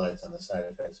detailed slides on the side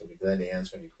effects. I'll be glad to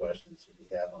answer any questions if you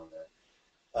have on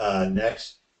that.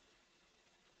 Next.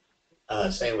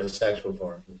 Same with sexual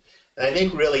performance. And I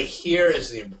think really here is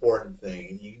the important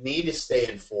thing. You need to stay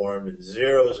informed, and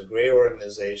Zero is a great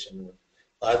organization with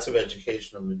lots of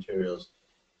educational materials,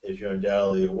 as you're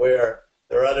undoubtedly aware.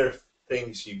 There are other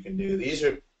things you can do. These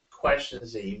are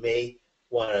questions that you may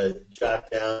want to jot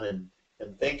down and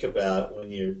think about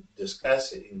when you're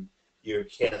discussing your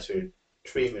cancer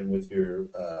treatment with your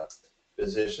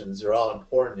physicians. They're all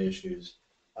important issues,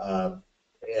 and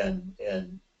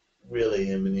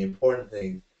really, I mean, the important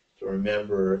thing to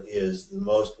remember is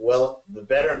the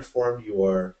better informed you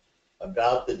are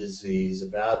about the disease,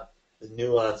 about the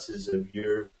nuances of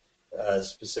your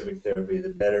specific therapy, the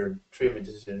better treatment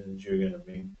decisions you're going to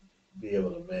be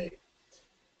able to make.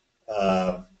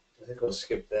 I think we'll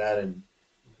skip that and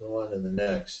go on to the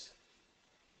next.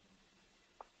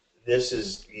 This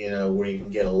is, where you can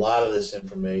get a lot of this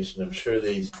information. I'm sure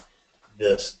these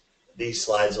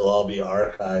slides will all be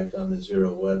archived on the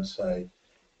Zero website,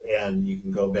 and you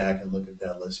can go back and look at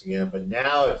that list again. But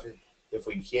now, if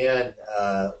we can,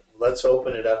 let's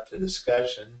open it up to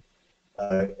discussion.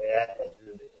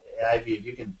 Ivy, if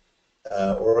you can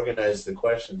organize the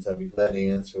questions, I'd be glad to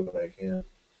answer what I can.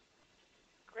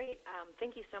 Great.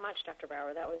 Thank you so much, Dr.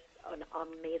 Brawer. That was an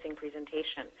amazing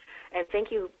presentation. And thank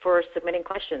you for submitting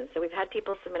questions. So we've had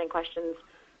people submitting questions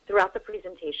throughout the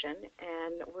presentation,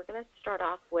 and we're going to start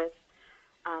off with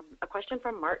a question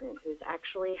from Martin, who's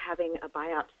actually having a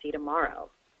biopsy tomorrow.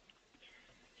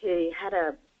 He had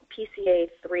a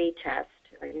PCA3 test,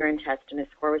 a urine test, and his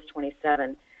score was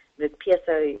 27. The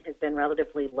PSA has been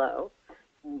relatively low,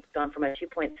 gone from a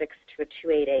 2.6 to a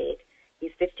 2.88.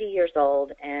 He's 50 years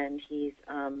old, and he's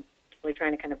really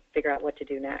trying to kind of figure out what to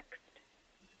do next.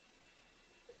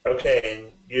 Okay,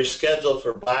 and you're scheduled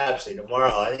for biopsy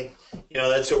tomorrow. I think,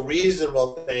 that's a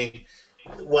reasonable thing.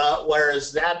 Well,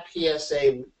 whereas that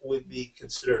PSA would be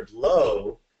considered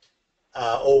low,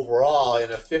 overall,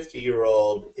 in a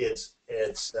 50-year-old, it's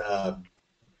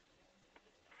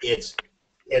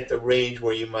at the range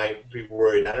where you might be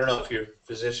worried. I don't know if your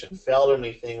physician felt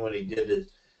anything when he did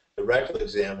the rectal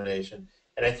examination.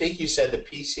 And I think you said the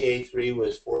PCA3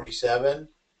 was 47?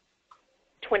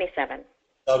 27.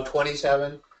 Oh,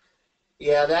 27?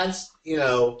 Yeah, that's,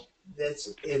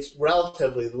 it's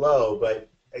relatively low, but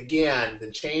again,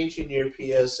 the change in your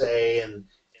PSA and,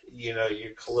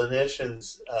 your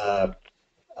clinician's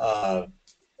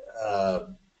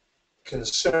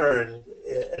concern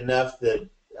enough that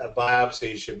a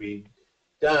biopsy should be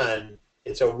done.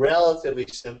 It's a relatively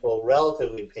simple,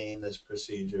 relatively painless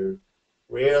procedure,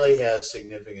 rarely has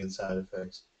significant side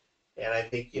effects. And I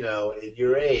think, at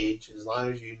your age, as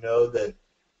long as you know that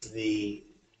the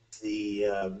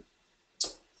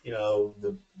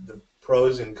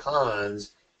pros and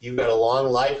cons, you've got a long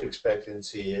life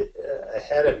expectancy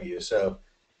ahead of you. So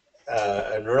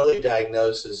an early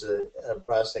diagnosis of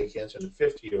prostate cancer in a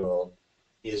 50-year-old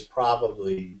is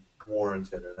probably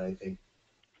warranted, and I think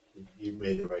you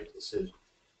made the right decision.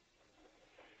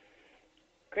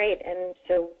 Great, and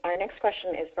so our next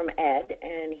question is from Ed,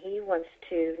 and he wants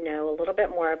to know a little bit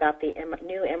more about the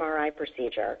new MRI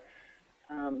procedure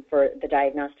for the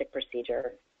diagnostic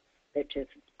procedure, which is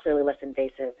clearly less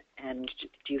invasive, and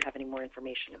do you have any more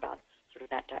information about sort of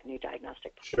that new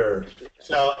diagnostic procedure? Sure.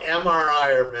 So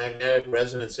MRI, or magnetic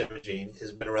resonance imaging,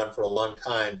 has been around for a long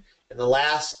time. In the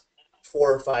last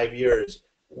 4 or 5 years,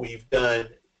 we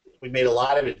made a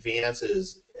lot of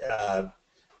advances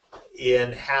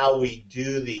in how we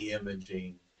do the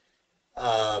imaging,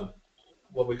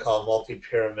 what we call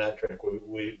multi-parametric.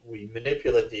 We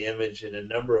manipulate the image in a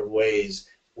number of ways,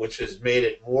 which has made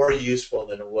it more useful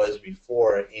than it was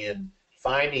before in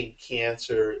finding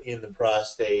cancer in the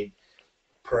prostate,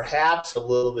 perhaps a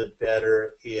little bit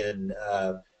better in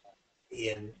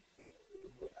in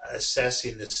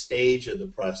assessing the stage of the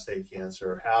prostate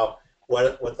cancer, or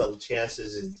what the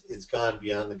chances it's gone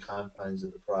beyond the confines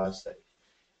of the prostate.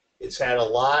 It's had a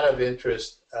lot of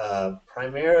interest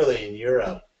primarily in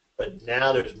Europe, but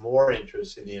now there's more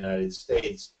interest in the United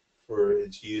States for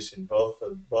its use in both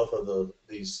of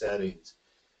these settings.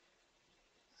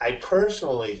 I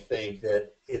personally think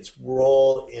that its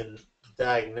role in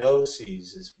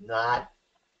diagnoses is not,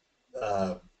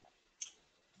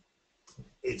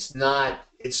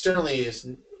 it certainly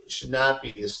should not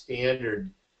be the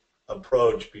standard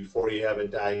approach before you have a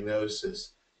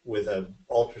diagnosis with an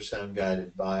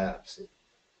ultrasound-guided biopsy.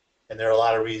 And there are a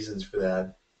lot of reasons for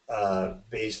that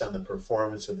based on the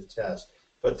performance of the test.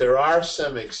 But there are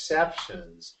some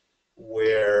exceptions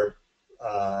where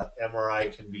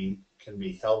MRI can be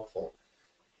helpful.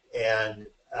 And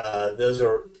those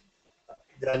are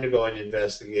undergoing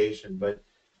investigation. But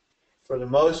for the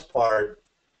most part,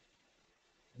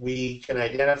 we can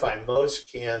identify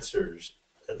most cancers,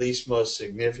 at least most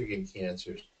significant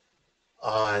cancers,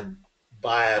 on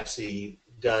biopsy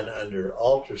done under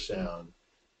ultrasound,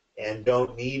 and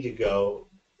don't need to go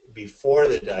before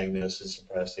the diagnosis of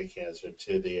prostate cancer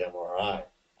to the MRI.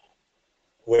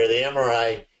 Where the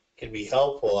MRI can be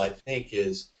helpful, I think,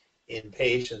 is in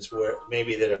patients where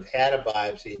maybe that have had a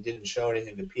biopsy and didn't show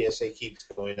anything. The PSA keeps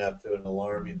going up to an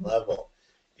alarming level.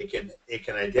 It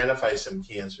can identify some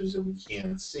cancers that we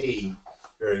can't see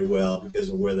very well because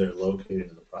of where they're located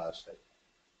in the prostate.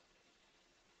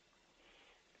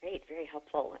 Great, very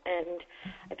helpful. And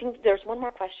I think there's one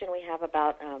more question we have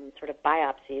about sort of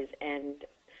biopsies. And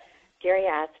Gary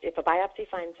asked, if a biopsy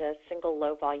finds a single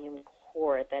low-volume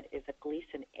core that is a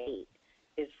Gleason 8,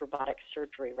 is robotic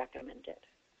surgery recommended?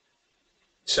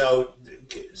 So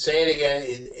say it again.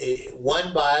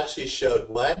 One biopsy showed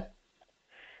what?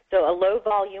 So a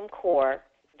low-volume core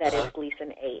that is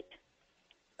Gleason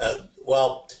 8.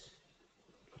 Well,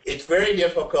 it's very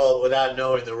difficult without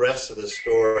knowing the rest of the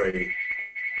story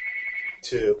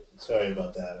sorry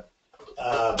about that,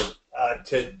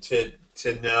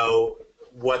 to know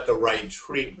what the right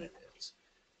treatment is.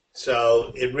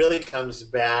 So it really comes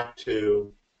back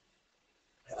to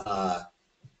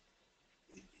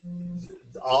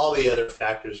all the other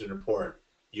factors that are important.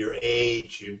 Your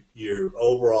age, your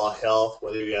overall health,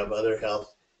 whether you have other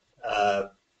health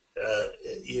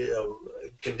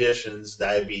conditions,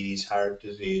 diabetes, heart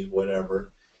disease,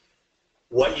 whatever.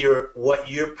 What your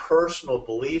personal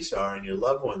beliefs are and your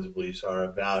loved ones' beliefs are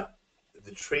about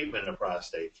the treatment of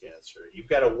prostate cancer. You've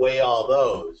got to weigh all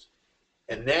those.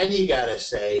 And then you got to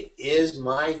say, is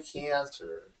my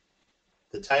cancer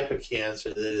the type of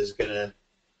cancer that is going to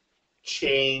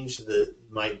change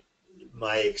my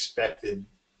expected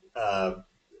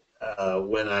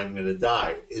when I'm going to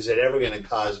die? Is it ever going to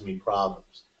cause me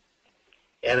problems?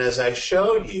 And as I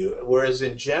showed you, whereas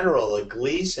in general a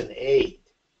Gleason 8,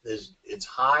 it's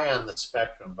high on the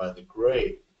spectrum by the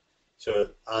grade. So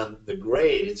on the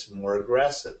grade, it's more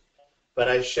aggressive. But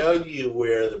I showed you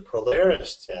where the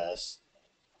Polaris test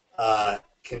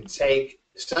can take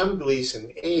some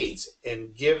Gleason 8s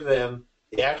and give them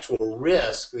the actual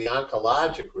risk, the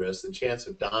oncologic risk, the chance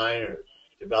of dying or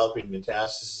developing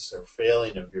metastasis or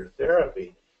failing of your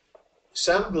therapy.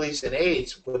 Some Gleason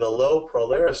 8s with a low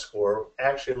Polaris score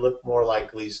actually look more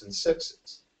like Gleason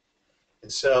 6s.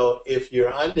 And so if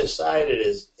you're undecided,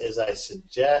 as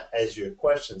your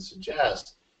question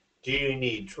suggests, do you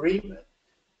need treatment?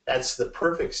 That's the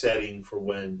perfect setting for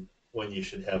when you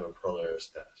should have a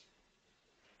Polaris test.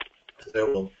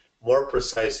 It will more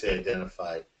precisely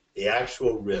identify the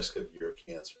actual risk of your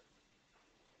cancer.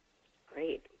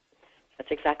 Great. That's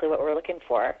exactly what we're looking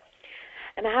for.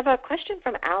 And I have a question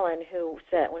from Alan who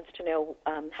wants to know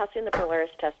how soon the Polaris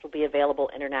test will be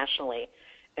available internationally.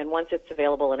 And once it's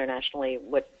available internationally,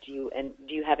 do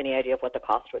you have any idea of what the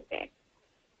cost would be?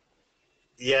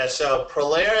 Yeah, so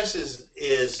Polaris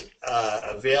is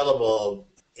available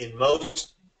in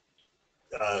most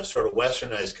sort of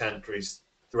westernized countries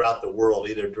throughout the world,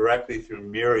 either directly through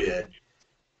Myriad,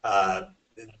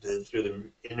 through the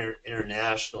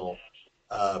international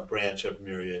branch of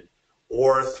Myriad,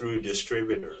 or through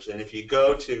distributors. And if you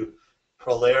go to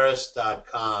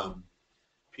Polaris.com,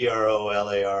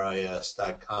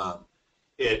 Prolaris.com,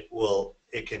 it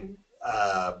can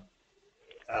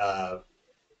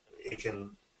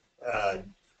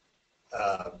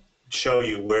show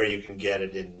you where you can get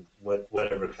it in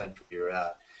whatever country you're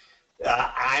at.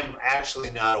 I'm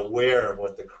actually not aware of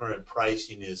what the current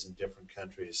pricing is in different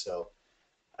countries, so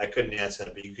I couldn't answer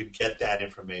that. But you could get that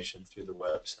information through the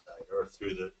website or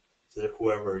through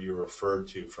whoever you referred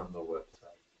to from the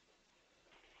website.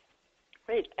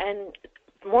 Great. And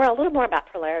a little more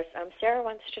about Prolaris. Sarah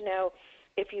wants to know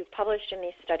if you've published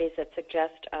any studies that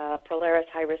suggest Prolaris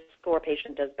high-risk score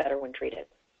patient does better when treated.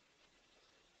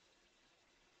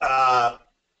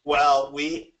 Well,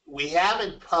 we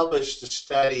haven't published a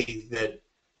study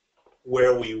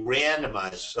where we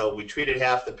randomized. So we treated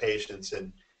half the patients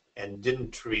and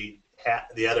didn't treat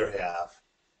the other half,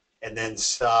 and then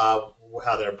saw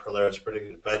how their Prolaris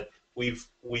predicted. But we've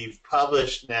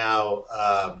published now,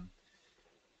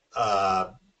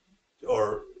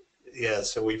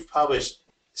 so we've published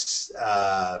 6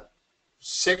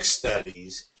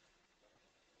 studies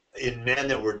in men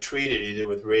that were treated either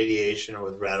with radiation or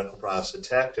with radical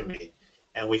prostatectomy,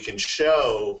 and we can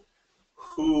show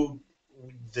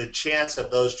the chance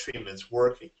of those treatments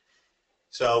working.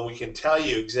 So we can tell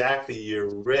you exactly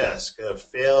your risk of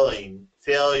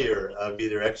failure of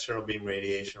either external beam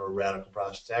radiation or radical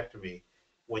prostatectomy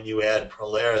when you add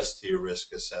Prolaris to your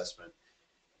risk assessment.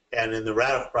 And in the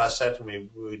radical prostatectomy,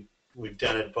 we've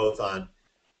done it both on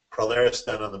Prolaris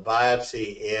done on the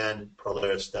biopsy and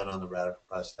Prolaris done on the radical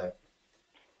prostatectomy.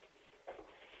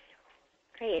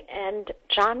 Great. And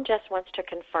John just wants to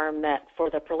confirm that for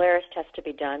the Prolaris test to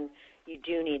be done, you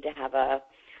do need to have a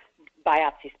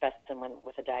biopsy specimen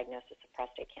with a diagnosis of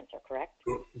prostate cancer, correct?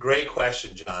 Great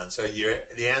question, John. So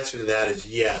the answer to that is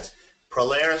yes.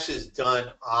 Prolaris is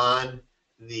done on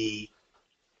the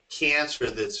cancer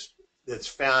that's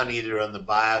found either on the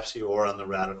biopsy or on the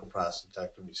radical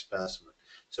prostatectomy specimen.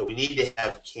 So we need to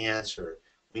have cancer.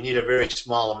 We need a very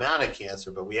small amount of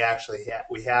cancer, but we actually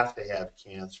have to have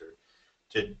cancer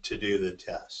to do the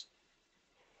test.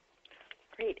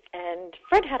 Great. And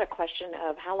Fred had a question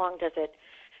of how long does it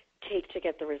take to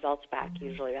get the results back,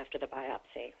 usually after the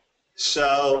biopsy?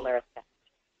 So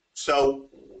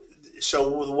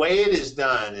the way it is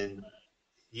done, and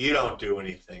you don't do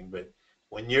anything, but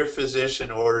when your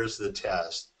physician orders the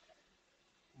test,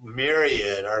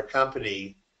 Myriad, our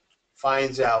company,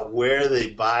 finds out where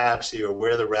the biopsy or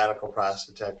where the radical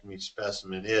prostatectomy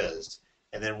specimen is,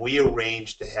 and then we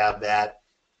arrange to have that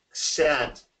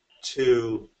sent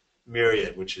to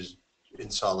Myriad, which is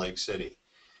in Salt Lake City.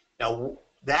 Now,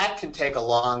 that can take a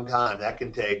long time. That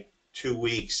can take 2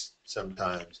 weeks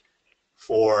sometimes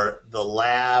for the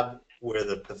lab where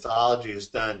the pathology is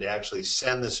done to actually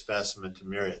send the specimen to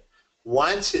Myriad.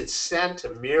 Once it's sent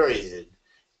to Myriad,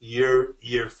 your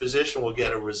physician will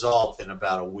get a result in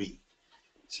about a week.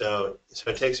 So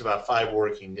it takes about 5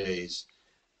 working days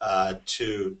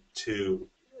to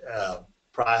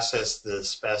process the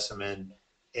specimen,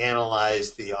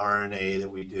 analyze the RNA that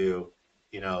we do,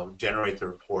 generate the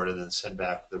report, and then send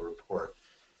back the report.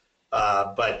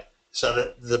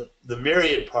 So the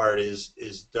Myriad part is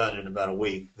done in about a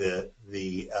week.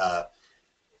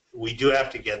 We do have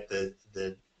to get the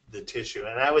tissue,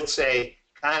 and I would say,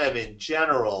 kind of in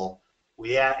general,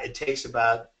 it takes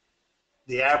about,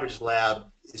 the average lab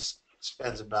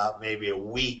spends about maybe a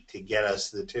week to get us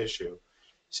the tissue.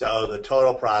 So the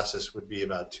total process would be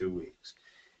about 2 weeks.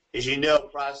 As you know,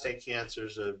 prostate cancer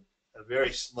is a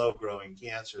very slow-growing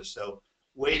cancer, so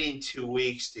waiting 2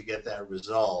 weeks to get that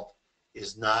result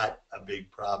is not a big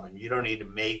problem. You don't need to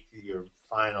make your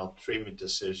final treatment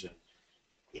decision,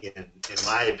 in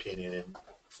my opinion, and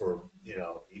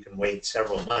you can wait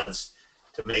several months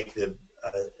to make a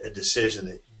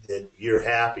decision that you're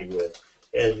happy with,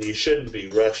 and you shouldn't be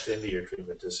rushed into your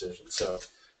treatment decision. So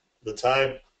the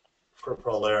time for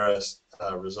Prolaris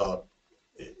result,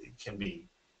 it can be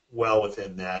well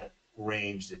within that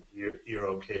range that you're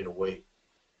okay to wait.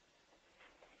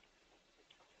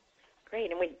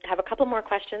 Great, and we have a couple more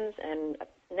questions, and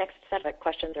next set of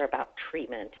questions are about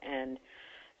treatment and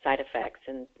side effects.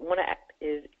 And one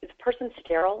is a person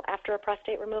sterile after a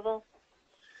prostate removal?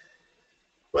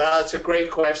 Well, it's a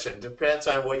great question. Depends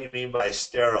on what you mean by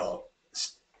sterile.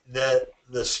 The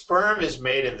sperm is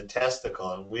made in the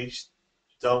testicle, and we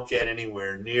don't get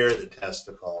anywhere near the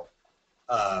testicle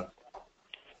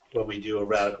when we do a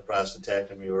radical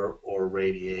prostatectomy or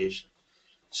radiation.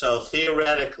 So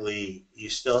theoretically, you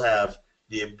still have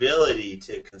the ability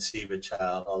to conceive a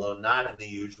child, although not in the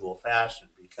usual fashion,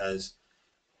 because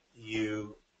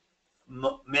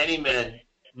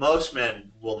most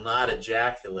men will not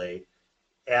ejaculate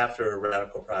after a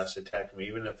radical prostatectomy,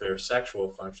 even if their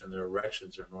sexual function, their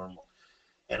erections are normal.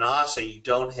 And also, you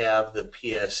don't have the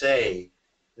PSA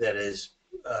that is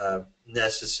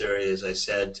necessary, as I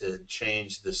said, to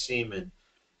change the semen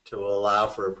to allow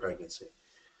for a pregnancy.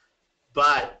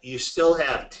 But you still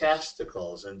have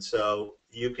testicles, and so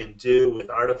you can do with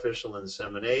artificial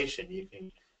insemination, you can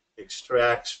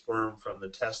extract sperm from the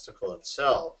testicle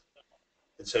itself,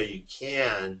 and so you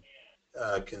can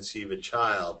conceive a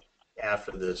child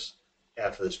after this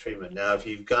after this treatment. Now, if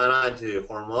you've gone on to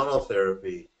hormonal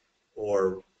therapy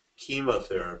or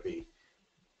chemotherapy,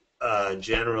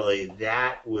 generally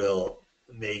that will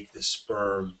make the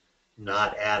sperm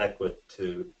not adequate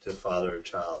to father a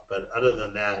child. But other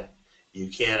than that, you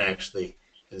can actually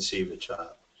conceive a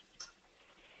child.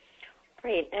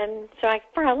 Great. And so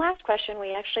for our last question,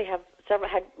 we actually had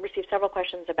received several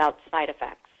questions about side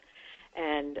effects,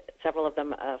 and several of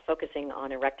them focusing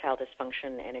on erectile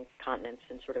dysfunction and incontinence,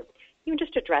 and sort of even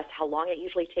just address how long it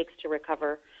usually takes to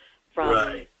recover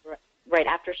from right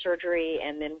after surgery,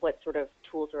 and then what sort of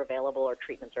tools are available or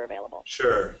treatments are available.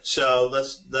 Sure. So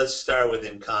let's start with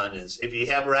incontinence. If you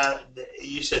have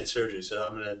you said surgery, so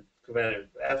I'm going to come at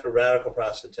after radical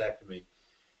prostatectomy.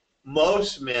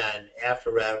 Most men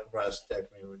after radical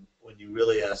prostatectomy, when you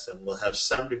really ask them, will have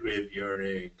some degree of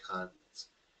urinary incontinence,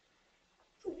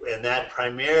 and that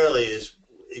primarily is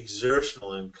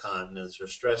exertional incontinence or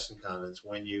stress incontinence.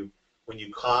 When you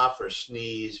cough or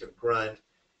sneeze or grunt,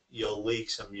 you'll leak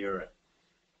some urine.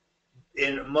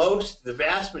 In the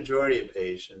vast majority of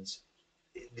patients,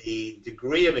 the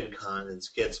degree of incontinence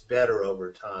gets better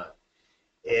over time.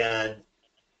 And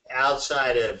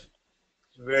outside of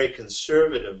very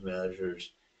conservative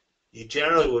measures, you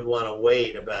generally would want to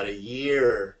wait about a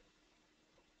year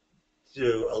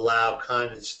to allow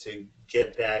continence to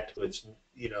get back to its,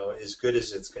 as good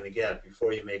as it's going to get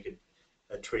before you make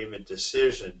a treatment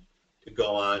decision to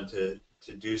go on to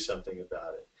do something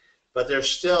about it. But there's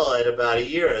still, at about a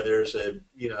year, there's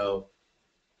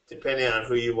depending on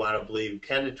who you want to believe,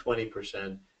 10 to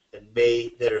 20%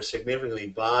 that are significantly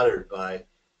bothered by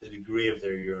the degree of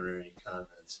their urinary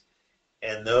incontinence.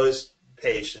 And those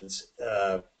patients,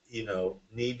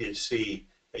 need to see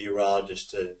a urologist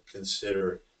to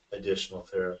consider additional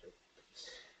therapy.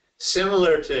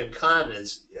 Similar to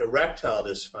incontinence, erectile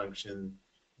dysfunction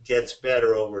gets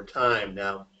better over time.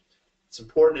 Now, it's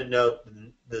important to note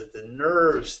that the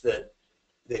nerves that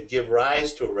give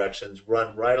rise to erections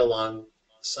run right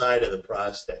alongside of the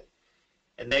prostate.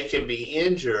 And they can be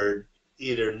injured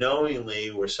either knowingly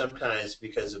or sometimes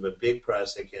because of a big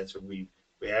prostate cancer, we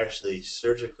actually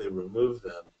surgically remove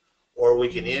them, or we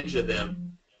can injure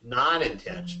them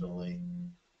non-intentionally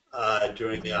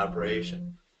during the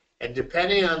operation. And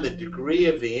depending on the degree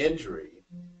of the injury,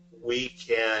 we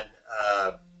can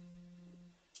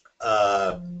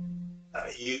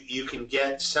you can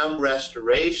get some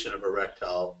restoration of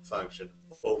erectile function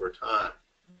over time.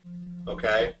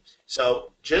 Okay,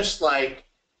 so just like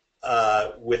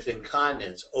with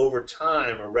incontinence, over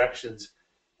time erections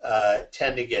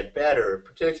tend to get better,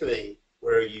 particularly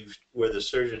where the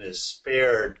surgeon has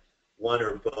spared one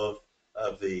or both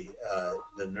of the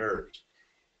nerves.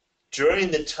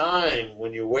 During the time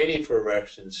when you're waiting for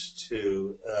erections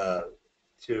to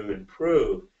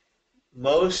improve,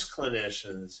 most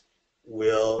clinicians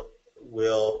will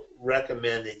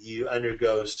recommend that you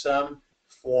undergo some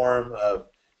form of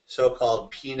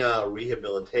so-called penile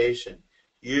rehabilitation,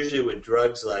 usually with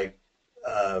drugs like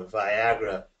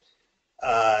Viagra,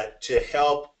 to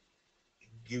help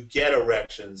you get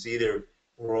erections, either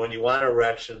when you want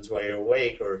erections while you're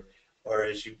awake, or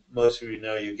as most of you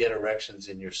know, you get erections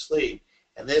in your sleep.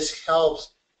 And this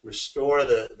helps restore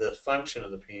the function of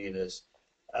the penis.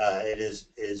 It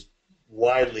is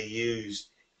widely used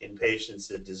in patients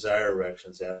that desire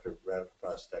erections after radical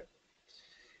prostatectomy.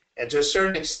 And to a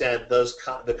certain extent,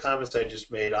 the comments I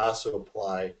just made also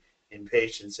apply in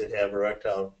patients that have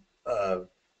erectile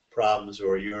problems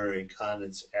or urinary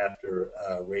incontinence after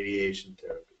radiation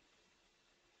therapy.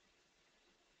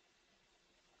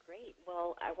 Great.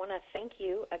 Well, I want to thank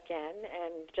you again,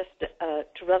 and just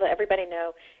to let everybody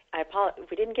know, if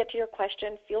we didn't get to your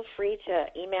question, feel free to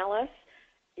email us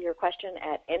your question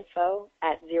at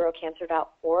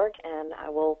info@zerocancer.org, and I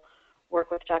will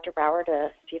work with Dr. Brawer to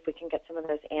see if we can get some of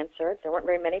those answered. There weren't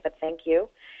very many, but thank you.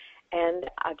 And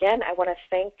again, I want to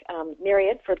thank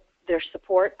Myriad for their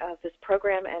support of this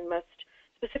program, and most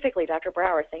specifically Dr.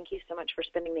 Brawer. Thank you so much for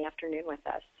spending the afternoon with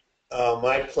us. Oh,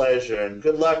 my pleasure, and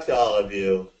good luck to all of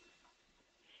you.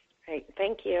 Great.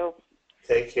 Thank you.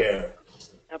 Take care.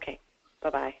 Okay.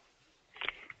 Bye-bye.